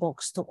leadership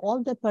books, to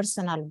all the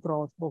personal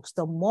growth books.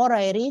 The more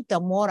I read, the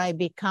more I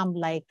become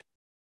like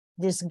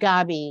this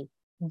Gaby,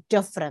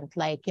 different,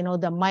 like, you know,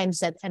 the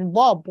mindset. And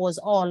Bob was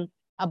all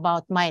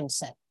about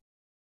mindset.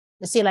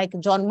 You see, like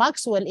John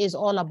Maxwell is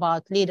all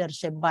about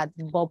leadership, but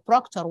Bob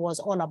Proctor was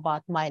all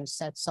about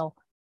mindset. So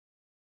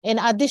in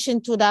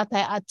addition to that,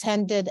 I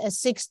attended a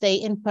 6-day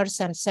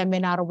in-person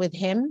seminar with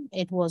him.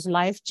 It was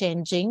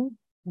life-changing.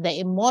 The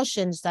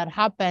emotions that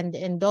happened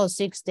in those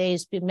 6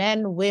 days,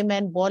 men,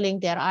 women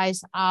bawling their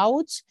eyes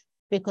out,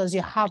 because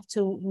you have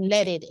to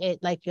let it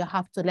you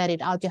have to let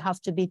it out. You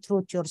have to be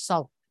true to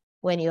yourself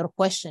when you're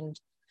questioned.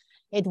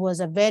 It was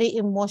a very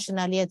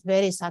emotional yet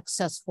very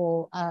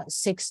successful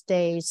 6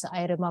 days.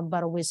 I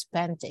remember we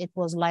spent, it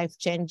was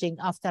life-changing.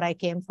 After I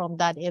came from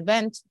that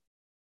event,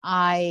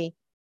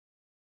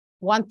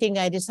 one thing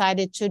I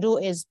decided to do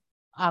is,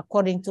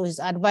 according to his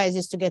advice,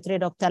 is to get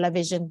rid of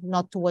television,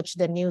 not to watch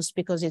the news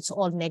because it's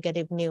all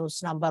negative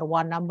news, number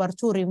one. Number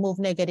two, remove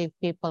negative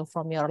people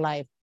from your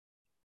life.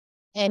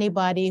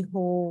 Anybody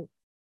who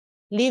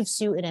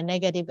leaves you in a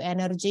negative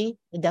energy,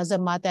 it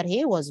doesn't matter.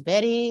 He was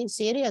very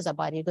serious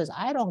about it because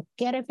I don't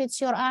care if it's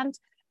your aunt,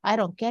 I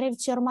don't care if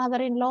it's your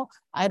mother-in-law,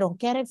 I don't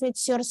care if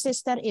it's your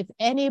sister. If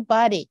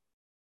anybody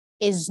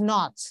is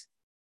not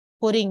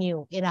putting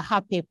you in a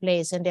happy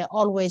place and they're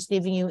always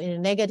leaving you in a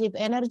negative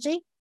energy,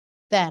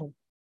 then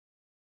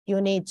you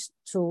need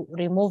to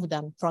remove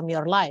them from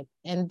your life.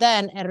 And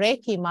then a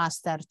Reiki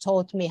master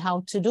taught me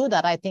how to do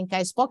that. I think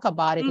I spoke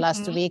about it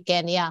last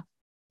weekend. Yeah.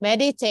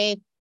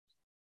 Meditate.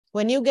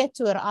 When you get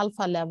to your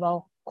alpha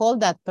level, call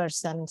that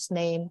person's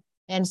name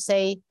and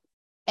say,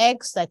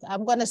 X, like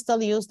I'm going to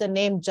still use the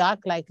name Jack,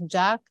 like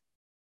Jack,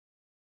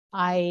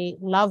 I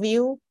love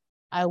you.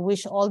 I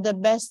wish all the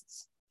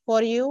best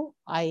for you.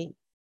 I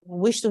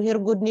wish to hear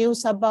good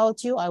news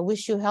about you. I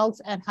wish you health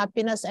and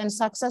happiness and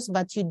success,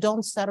 but you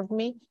don't serve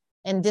me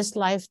in this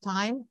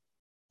lifetime.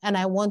 And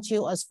I want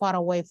you as far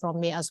away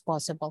from me as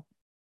possible.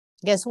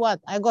 Guess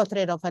what? I got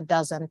rid of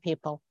 12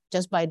 people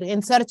just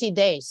in 30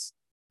 days.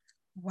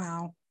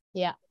 Wow.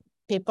 Yeah.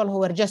 People who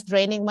were just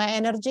draining my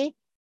energy.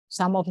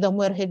 Some of them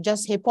were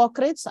just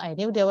hypocrites. I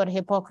knew they were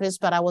hypocrites,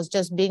 but I was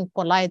just being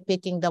polite,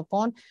 picking the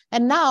phone.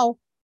 And now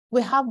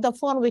we have the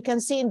phone. We can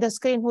see in the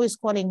screen who is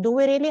calling. Do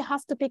we really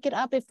have to pick it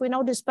up if we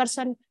know this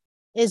person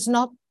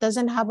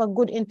doesn't have a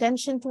good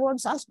intention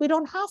towards us? We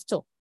don't have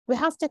to. We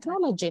have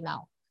technology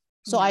now.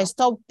 So I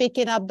stopped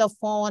picking up the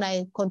phone.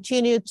 I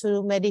continued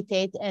to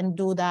meditate and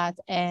do that.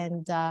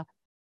 And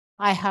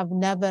I have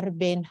never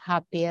been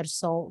happier.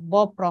 So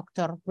Bob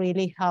Proctor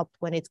really helped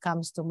when it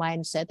comes to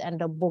mindset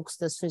and the books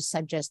that she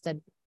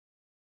suggested.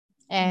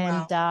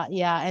 And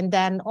and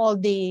then all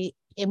the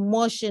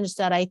emotions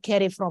that I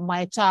carry from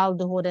my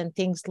childhood and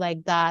things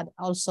like that.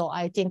 Also,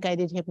 I think I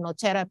did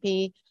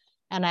hypnotherapy.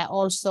 And I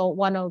also,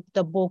 one of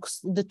the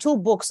books, the 2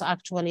 books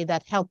actually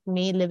that helped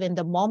me live in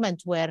the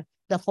moment were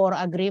The 4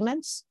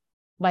 Agreements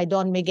by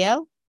Don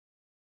Miguel.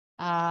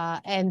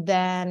 And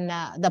then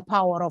The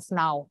Power of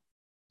Now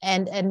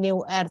and A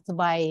New Earth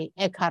by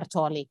Eckhart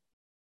Tolle.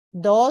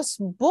 Those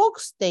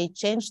books, they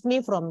changed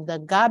me from the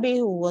Gaby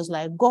who was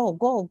like, go,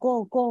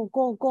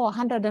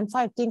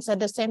 105 things at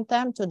the same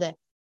time, to the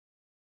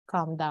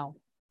calm down.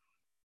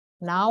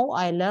 Now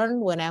I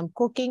learn when I'm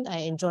cooking, I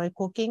enjoy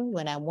cooking.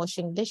 When I'm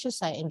washing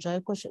dishes, I enjoy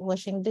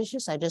washing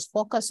dishes. I just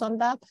focus on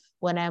that.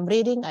 When I'm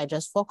reading, I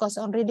just focus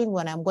on reading.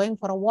 When I'm going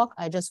for a walk,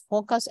 I just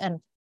focus and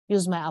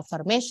use my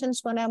affirmations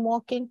when I'm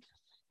walking.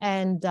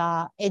 And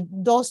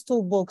those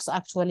 2 books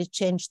actually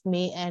changed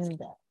me,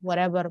 and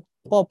whatever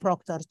Bob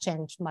Proctor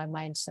changed my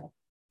mindset.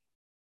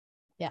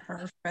 Yeah.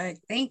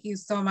 Perfect. Thank you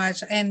so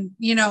much. And,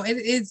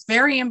 it's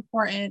very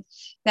important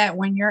that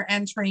when you're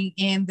entering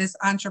in this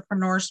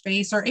entrepreneur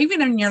space or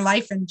even in your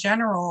life in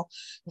general,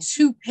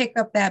 to pick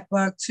up that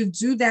book, to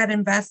do that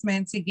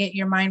investment, to get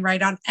your mind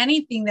right on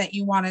anything that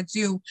you want to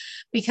do,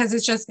 because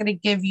it's just going to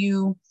give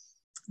you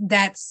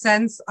that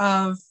sense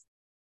of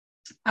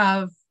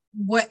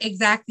what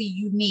exactly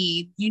you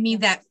need. You need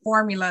that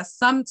formula,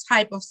 some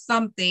type of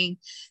something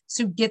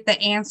to get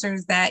the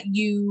answers that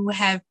you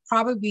have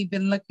probably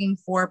been looking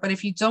for. But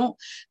if you don't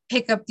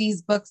pick up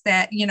these books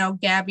that,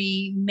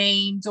 Gaby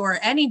named, or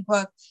any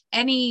book,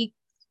 any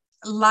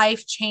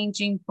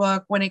life-changing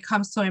book, when it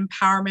comes to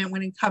empowerment,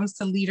 when it comes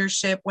to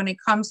leadership, when it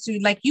comes to,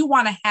 like, you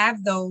want to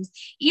have those,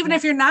 even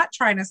if you're not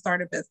trying to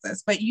start a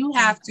business, but you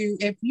have to,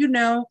 if you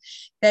know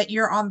that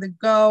you're on the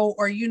go,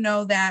 or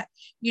that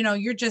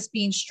you're just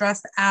being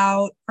stressed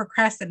out,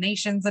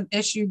 procrastination's an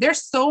issue.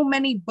 There's so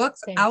many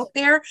books out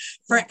there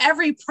for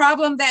every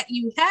problem that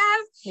you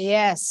have.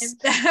 Yes. And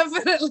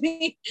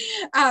definitely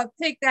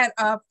pick that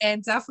up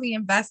and definitely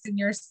invest in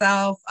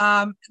yourself.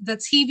 The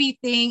TV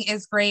thing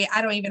is great.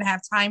 I don't even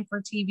have time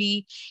for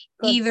TV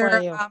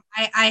either.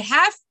 I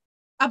have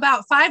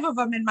about 5 of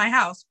them in my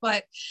house,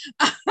 but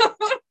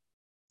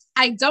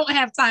I don't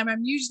have time.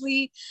 I'm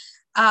usually,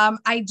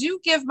 I do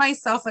give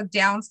myself a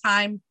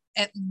downtime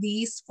at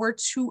least for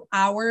 2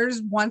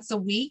 hours once a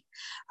week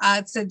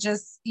to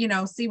just,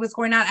 see what's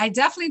going on. I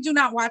definitely do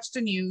not watch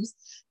the news,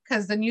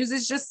 because the news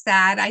is just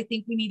sad. I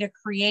think we need to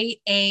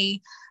create a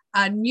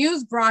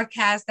news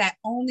broadcast that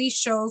only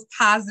shows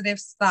positive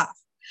stuff.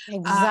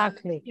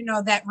 Exactly.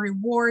 That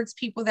rewards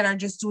people that are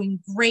just doing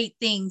great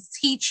things,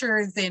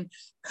 teachers and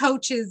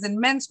coaches and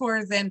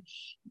mentors, and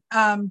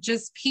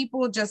just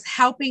people just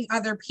helping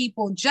other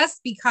people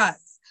just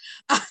because.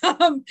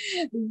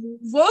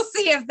 We'll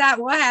see if that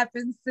will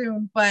happen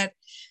soon. But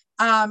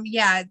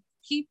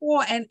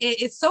people, and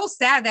it's so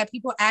sad that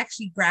people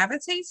actually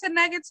gravitate to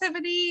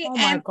negativity. Oh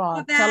my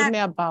God, tell me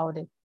about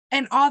it.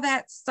 And all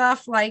that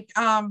stuff, like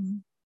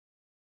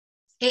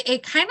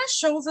it kind of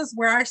shows us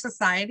where our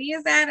society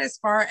is at as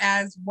far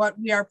as what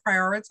we are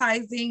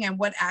prioritizing and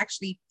what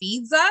actually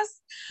feeds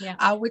us,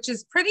 which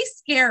is pretty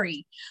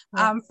scary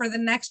for the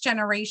next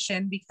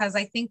generation, because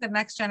I think the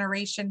next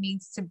generation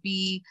needs to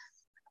be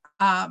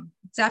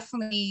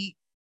definitely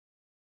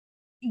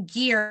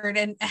geared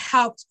and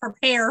helped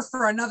prepare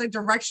for another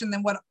direction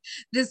than what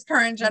this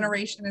current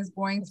generation is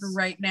going through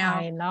right now.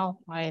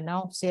 I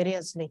know,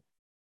 seriously.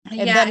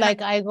 And then,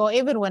 like, I go,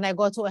 even when I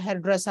go to a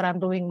hairdresser, I'm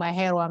doing my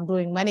hair or I'm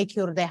doing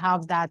manicure, they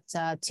have that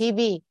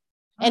TV,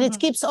 and it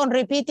keeps on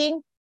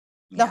repeating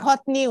the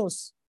hot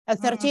news. A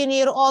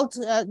 13-year-old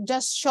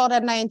just shot a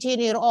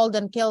 19-year-old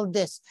and killed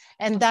this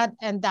and that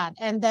and that.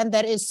 And then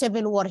there is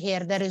civil war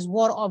here. There is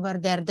war over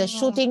there. The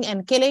shooting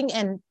and killing.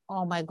 And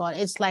oh my God,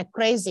 it's like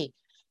crazy.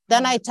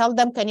 Then I tell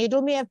them, can you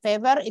do me a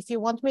favor? If you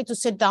want me to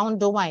sit down,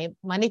 do my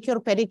manicure,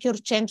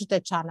 pedicure, change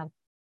the channel.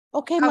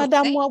 Okay,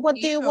 madam, what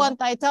do you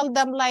want? I tell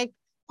them, like,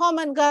 home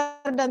and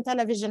garden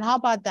television. How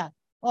about that?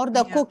 Or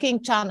the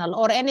cooking channel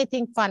or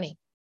anything funny.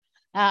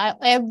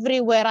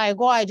 Everywhere I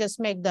go, I just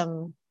make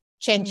them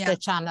change the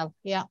channel.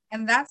 Yeah.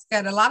 And that's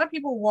good. A lot of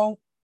people won't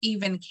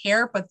even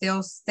care, but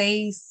they'll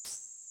stay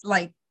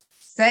like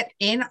set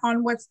in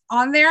on what's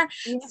on there.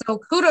 So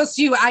kudos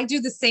to you. I do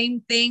the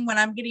same thing when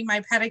I'm getting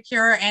my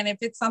pedicure. And if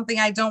it's something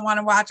I don't want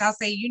to watch, I'll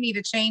say, you need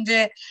to change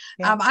it.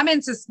 I'm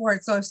into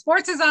sports. So if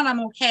sports is on,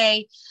 I'm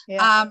okay.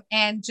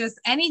 And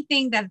just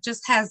anything that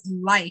just has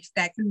life,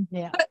 that can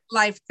put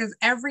life, because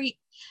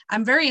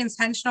I'm very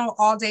intentional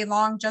all day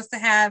long just to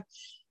have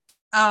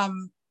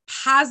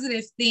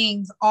positive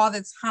things all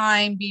the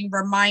time, being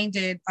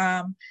reminded.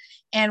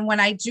 And when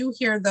I do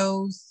hear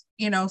those,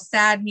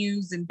 sad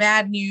news and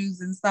bad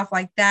news and stuff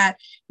like that,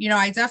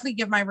 I definitely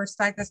give my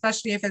respect,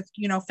 especially if it's,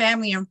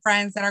 family and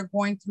friends that are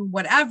going through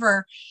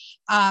whatever,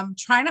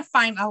 trying to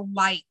find a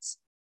light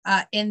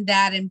in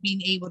that and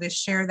being able to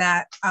share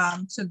that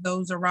to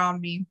those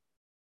around me.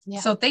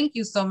 So thank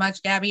you so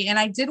much, Gaby. And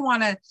I did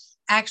want to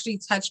actually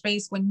touch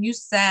base when you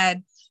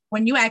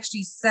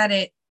actually said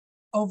it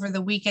over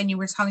the weekend, you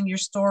were telling your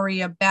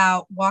story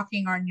about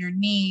walking on your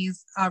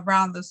knees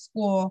around the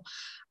school.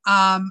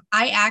 I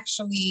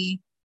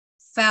actually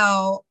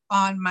fell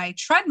on my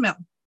treadmill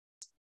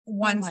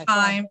one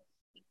time.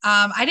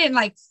 I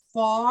didn't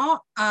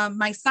fall.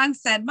 My son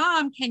said,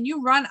 Mom, can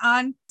you run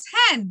on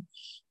 10?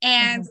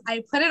 And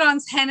I put it on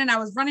 10 and I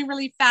was running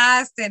really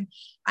fast, and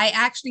I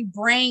actually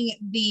bring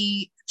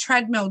the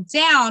treadmill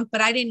down,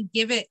 but I didn't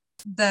give it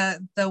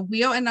the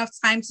wheel enough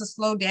time to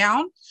slow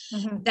down,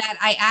 that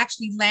I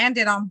actually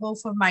landed on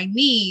both of my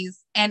knees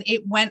and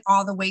it went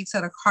all the way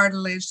to the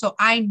cartilage. So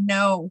I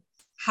know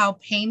how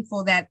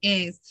painful that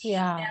is.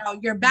 Now,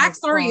 your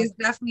backstory is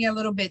definitely a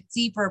little bit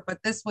deeper, but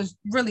this was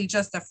really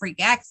just a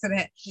freak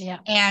accident.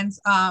 And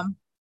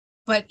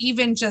but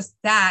even just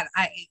that,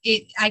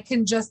 I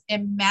can just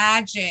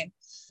imagine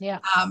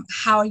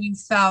how you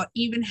felt,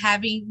 even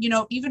having,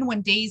 even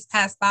when days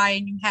passed by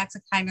and you had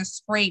to kind of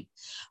scrape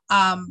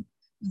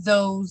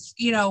those,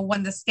 you know,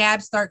 when the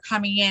scabs start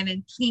coming in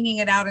and cleaning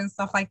it out and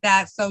stuff like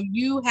that. So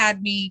you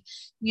had me,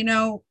 you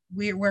know,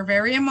 we're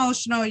very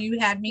emotional. You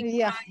had me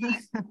Yeah.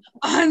 on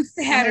I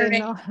Saturday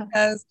know.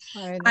 because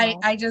I I know.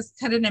 I just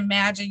couldn't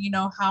imagine, you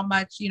know, how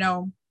much, you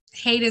know,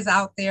 hate is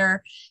out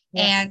there.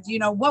 Yeah. And, you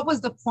know, what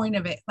was the point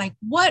of it? Like,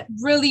 what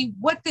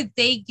did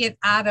they get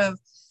out of,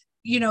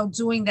 you know,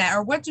 doing that?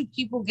 Or what do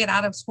people get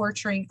out of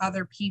torturing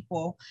other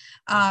people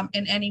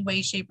in any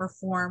way, shape, or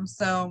form?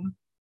 So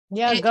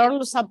Yeah,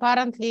 girls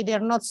apparently they're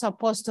not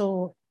supposed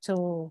to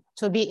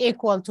be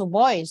equal to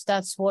boys.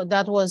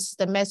 That was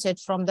the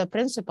message from the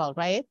principal,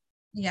 right?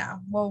 yeah,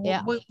 well,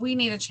 Yeah. we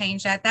need to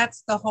change that.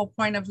 That's the whole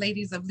point of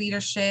Ladies of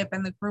Leadership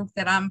and the group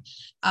that I'm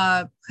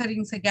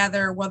putting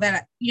together. Well,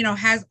 that, you know,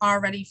 has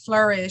already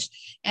flourished,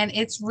 and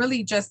it's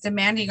really just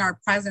demanding our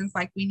presence.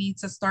 Like, we need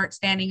to start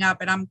standing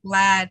up. And I'm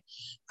glad,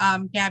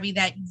 Gabby,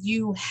 that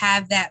you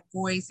had that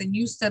voice and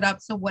you stood up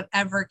to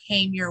whatever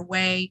came your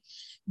way.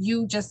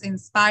 You just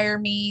inspire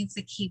me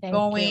to keep Thank you.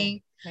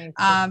 going. Thank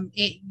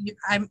you.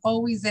 I'm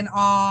always in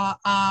awe.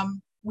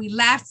 We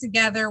laugh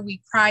together,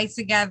 we cry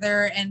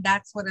together, and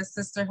that's what a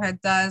sisterhood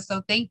does.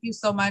 So thank you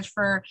so much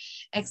for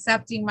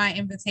accepting my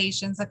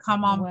invitation to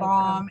come You're on welcome.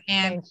 Balm,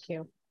 and Thank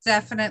you.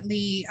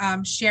 definitely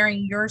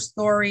sharing your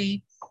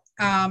story.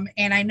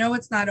 And I know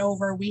it's not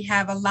over. We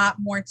have a lot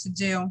more to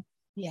do.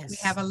 We have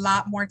Yes. a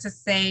lot more to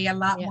say, a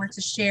lot Yeah. more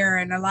to share,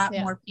 and a lot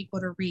Yeah. more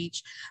people to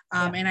reach.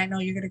 Yeah. And I know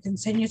you're going to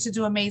continue to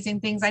do amazing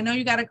things. I know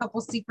you got a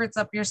couple secrets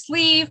up your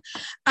sleeve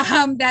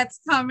that's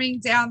coming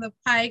down the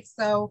pike.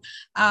 So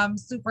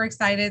super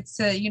excited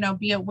to, you know,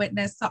 be a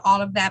witness to all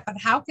of that. But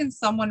how can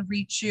someone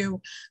reach you?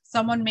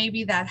 Someone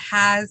maybe that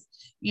has,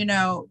 you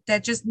know,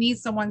 that just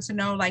needs someone to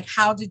know, like,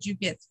 how did you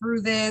get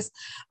through this?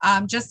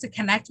 Just to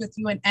connect with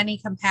you in any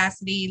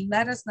capacity.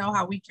 Let us know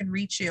how we can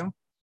reach you.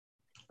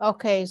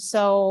 Okay,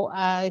 so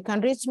you can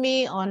reach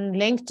me on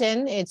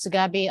LinkedIn. It's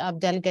Gaby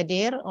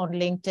Abdelgadir on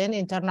LinkedIn,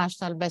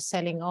 international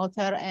best-selling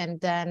author. And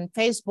then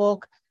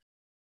Facebook,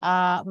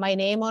 my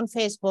name on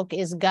Facebook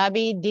is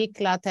Gaby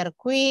Declutter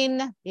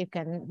Queen. You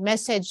can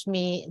message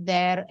me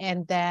there.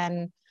 And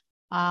then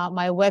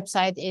my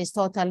website is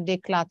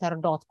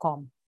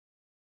totaldeclutter.com.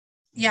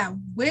 Yeah,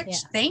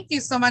 thank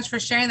you so much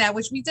for sharing that,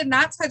 which we did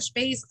not touch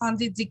base on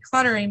the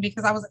decluttering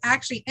because I was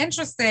actually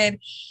interested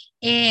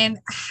in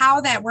how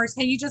that works.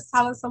 Can you just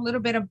tell us a little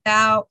bit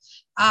about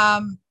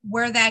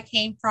where that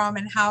came from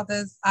and how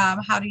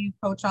do you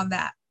coach on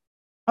that?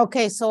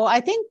 Okay, so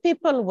I think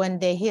people, when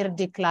they hear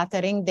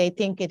decluttering, they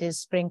think it is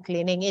spring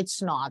cleaning.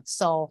 It's not.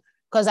 So,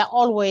 because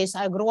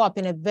I grew up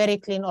in a very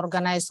clean,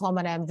 organized home,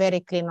 and I'm very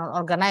clean and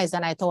organized,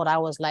 and I thought I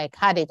was like,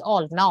 had it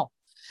all. No.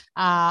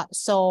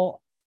 So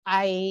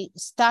I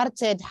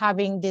started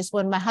having this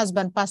when my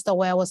husband passed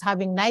away. I was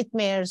having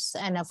nightmares,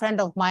 and a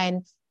friend of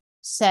mine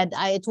said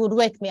it would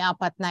wake me up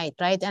at night,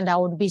 right? And I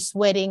would be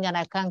sweating and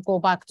I can't go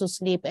back to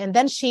sleep. And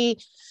then she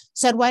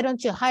said, why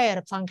don't you hire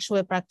a feng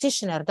shui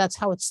practitioner? That's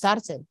how it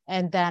started.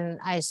 And then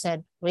I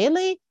said,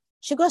 really?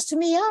 She goes to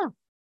me, yeah.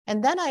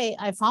 And then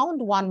I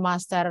found one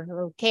master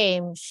who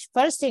came.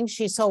 First thing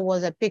she saw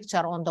was a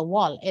picture on the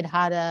wall. It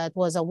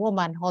was a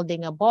woman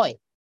holding a boy.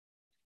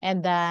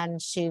 And then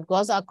she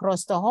goes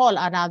across the hall,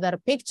 another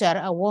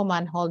picture, a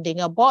woman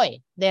holding a boy.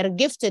 They're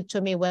gifted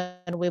to me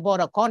when we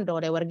bought a condo.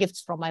 They were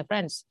gifts from my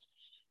friends.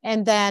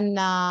 And then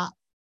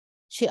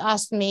she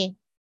asked me,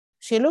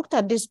 she looked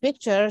at this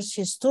picture,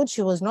 she stood,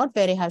 she was not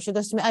very happy. She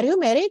goes to me, are you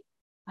married?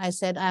 I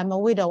said, I'm a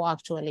widow,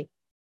 actually.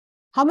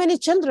 How many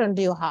children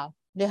do you have?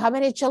 Do you have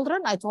any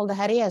children? I told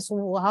her, yes.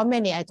 How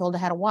many? I told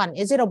her, one.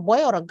 Is it a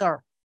boy or a girl?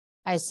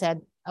 I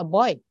said, a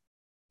boy.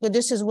 So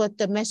this is what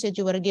the message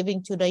you were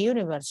giving to the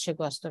universe, she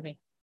goes to me.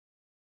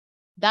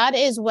 That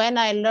is when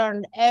I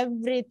learned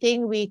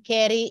everything we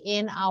carry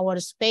in our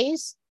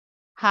space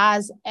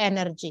has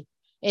energy.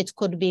 It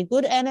could be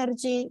good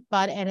energy,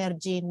 bad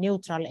energy,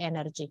 neutral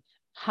energy.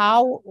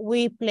 How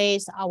we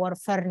place our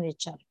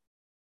furniture.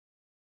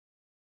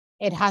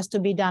 It has to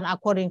be done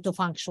according to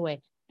feng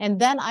shui. And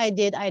then I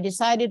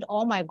decided,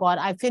 oh my God,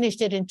 I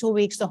finished it in 2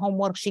 weeks, the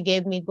homework she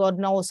gave me. God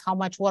knows how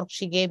much work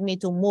she gave me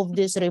to move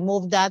this,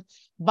 remove that,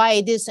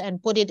 buy this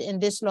and put it in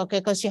this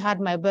location, because she had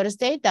my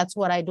birthday. That's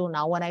what I do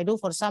now. When I do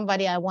for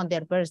somebody, I want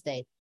their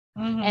birthday.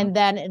 Mm-hmm. And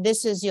then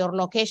this is your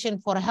location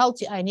for health.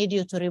 I need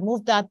you to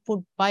remove that,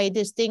 buy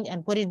this thing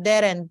and put it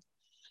there. And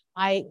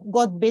I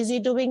got busy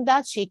doing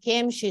that. She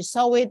came, she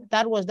saw it.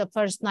 That was the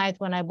first night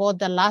when I bought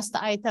the last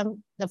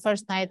item. The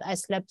first night I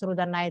slept through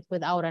the night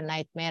without a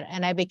nightmare,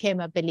 and I became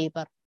a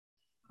believer.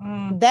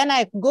 Then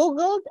I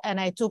Googled and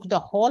I took the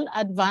whole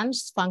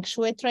advanced feng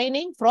shui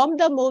training from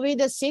the movie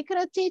The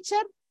Secret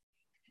Teacher.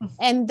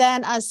 And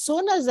then as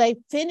soon as I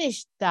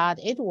finished that,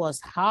 it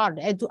was hard.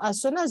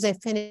 As soon as I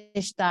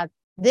finished that,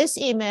 this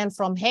email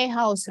from Hay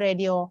House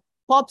Radio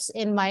pops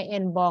in my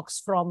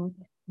inbox from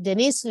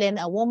Denise Lynn,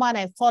 a woman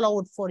I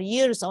followed for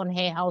years on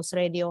Hay House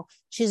Radio.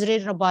 She's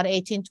written about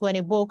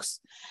 18-20 books.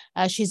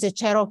 She's a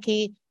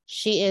Cherokee.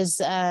 She is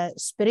a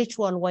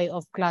spiritual way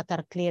of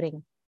clutter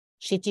clearing.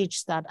 she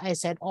teaches that. I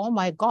said, oh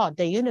my God,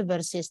 the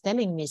universe is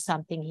telling me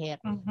something here.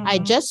 Mm-hmm. I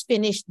just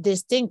finished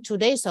this thing 2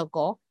 days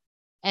ago,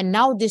 and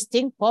now this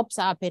thing pops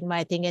up in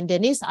my thing. And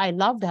Denise, I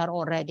loved her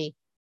already.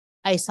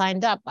 I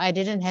signed up. I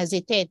didn't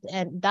hesitate.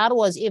 And that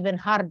was even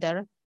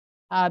harder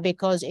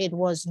because it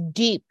was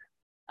deep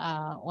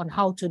on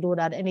how to do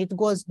that. And it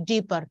goes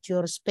deeper to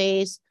your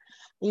space.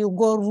 You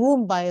go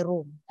room by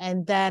room.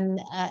 And then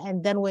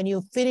when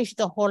you finish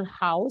the whole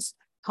house,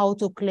 how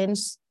to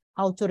cleanse,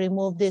 how to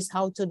remove this,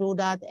 how to do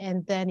that.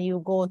 And then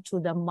you go to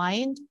the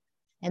mind,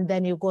 and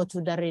then you go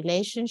to the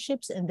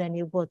relationships, and then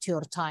you go to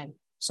your time.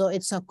 So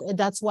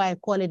that's why I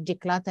call it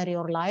declutter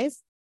your life,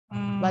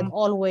 but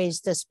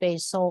always the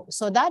space.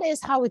 So that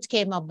is how it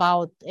came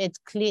about.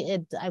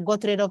 I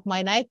got rid of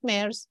my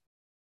nightmares,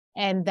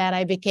 and then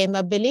I became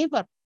a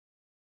believer.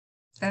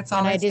 That's all.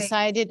 And I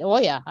decided,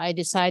 I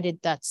decided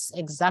that's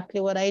exactly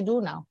what I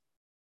do now.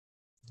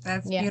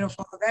 That's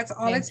beautiful. That's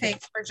all it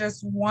takes for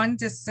just one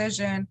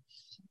decision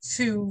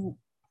to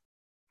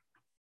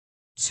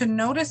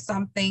notice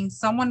something,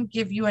 someone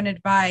give you an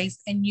advice,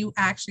 and you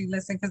actually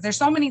listen. Because there's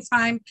so many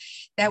times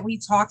that we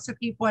talk to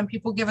people and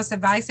people give us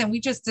advice and we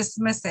just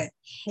dismiss it.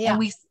 And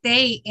we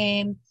stay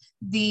in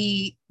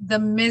the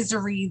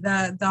misery,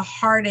 the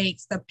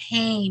heartaches, the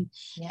pain,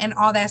 and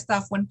all that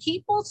stuff. When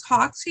people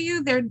talk to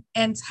you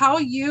and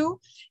tell you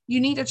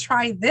need to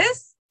try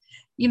this,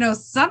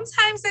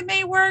 sometimes it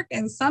may work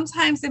and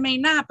sometimes it may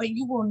not, but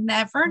you will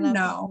never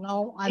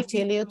know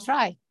until you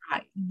try.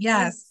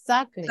 Yes,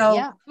 exactly.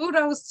 So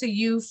kudos to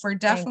you for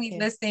definitely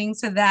listening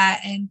to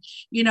that. And,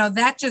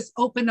 that just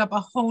opened up a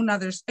whole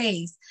nother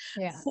space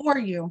for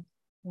you.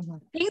 Mm-hmm.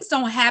 Things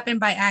don't happen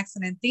by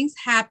accident. Things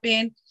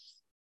happen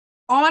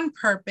on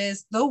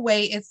purpose, the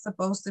way it's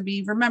supposed to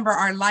be. Remember,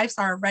 our lives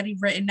are already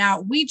written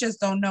out. We just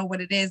don't know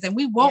what it is, and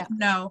we won't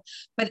know.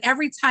 But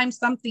every time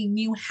something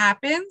new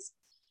happens,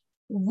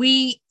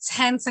 we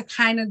tend to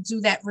kind of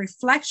do that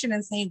reflection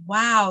and say,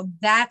 wow,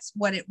 that's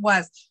what it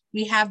was.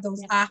 We have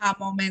those aha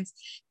moments.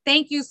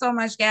 Thank you so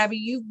much, Gaby.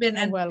 You've been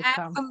an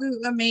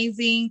absolute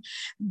amazing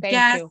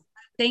guest.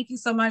 Thank you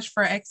so much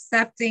for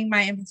accepting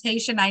my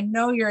invitation. I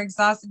know you're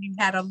exhausted. You've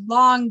had a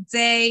long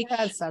day.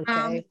 That's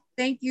okay.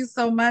 Thank you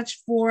so much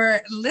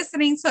for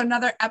listening to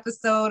another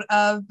episode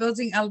of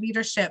Building a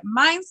Leadership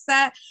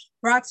Mindset,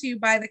 brought to you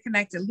by the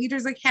Connected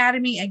Leaders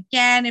Academy.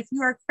 Again, if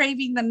you are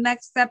craving the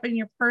next step in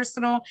your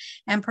personal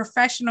and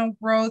professional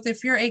growth,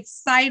 if you're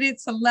excited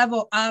to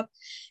level up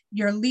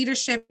your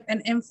leadership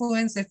and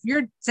influence, if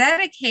you're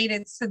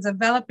dedicated to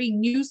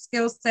developing new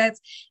skill sets,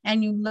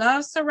 and you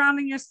love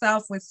surrounding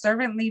yourself with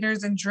servant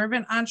leaders and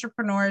driven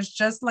entrepreneurs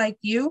just like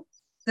you,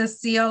 the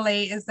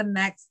CLA is the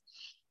next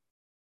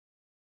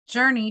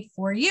journey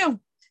for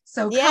you.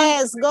 So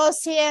yes, go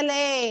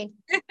CLA.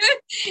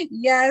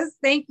 Yes,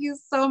 thank you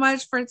so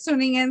much for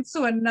tuning in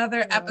to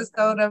another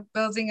episode of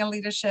Building a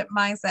Leadership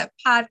Mindset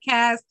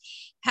podcast.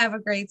 Have a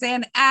great day,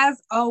 and as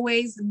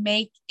always,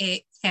 make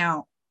it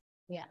count.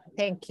 Yeah,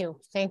 thank you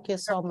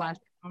so much.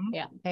 Yeah.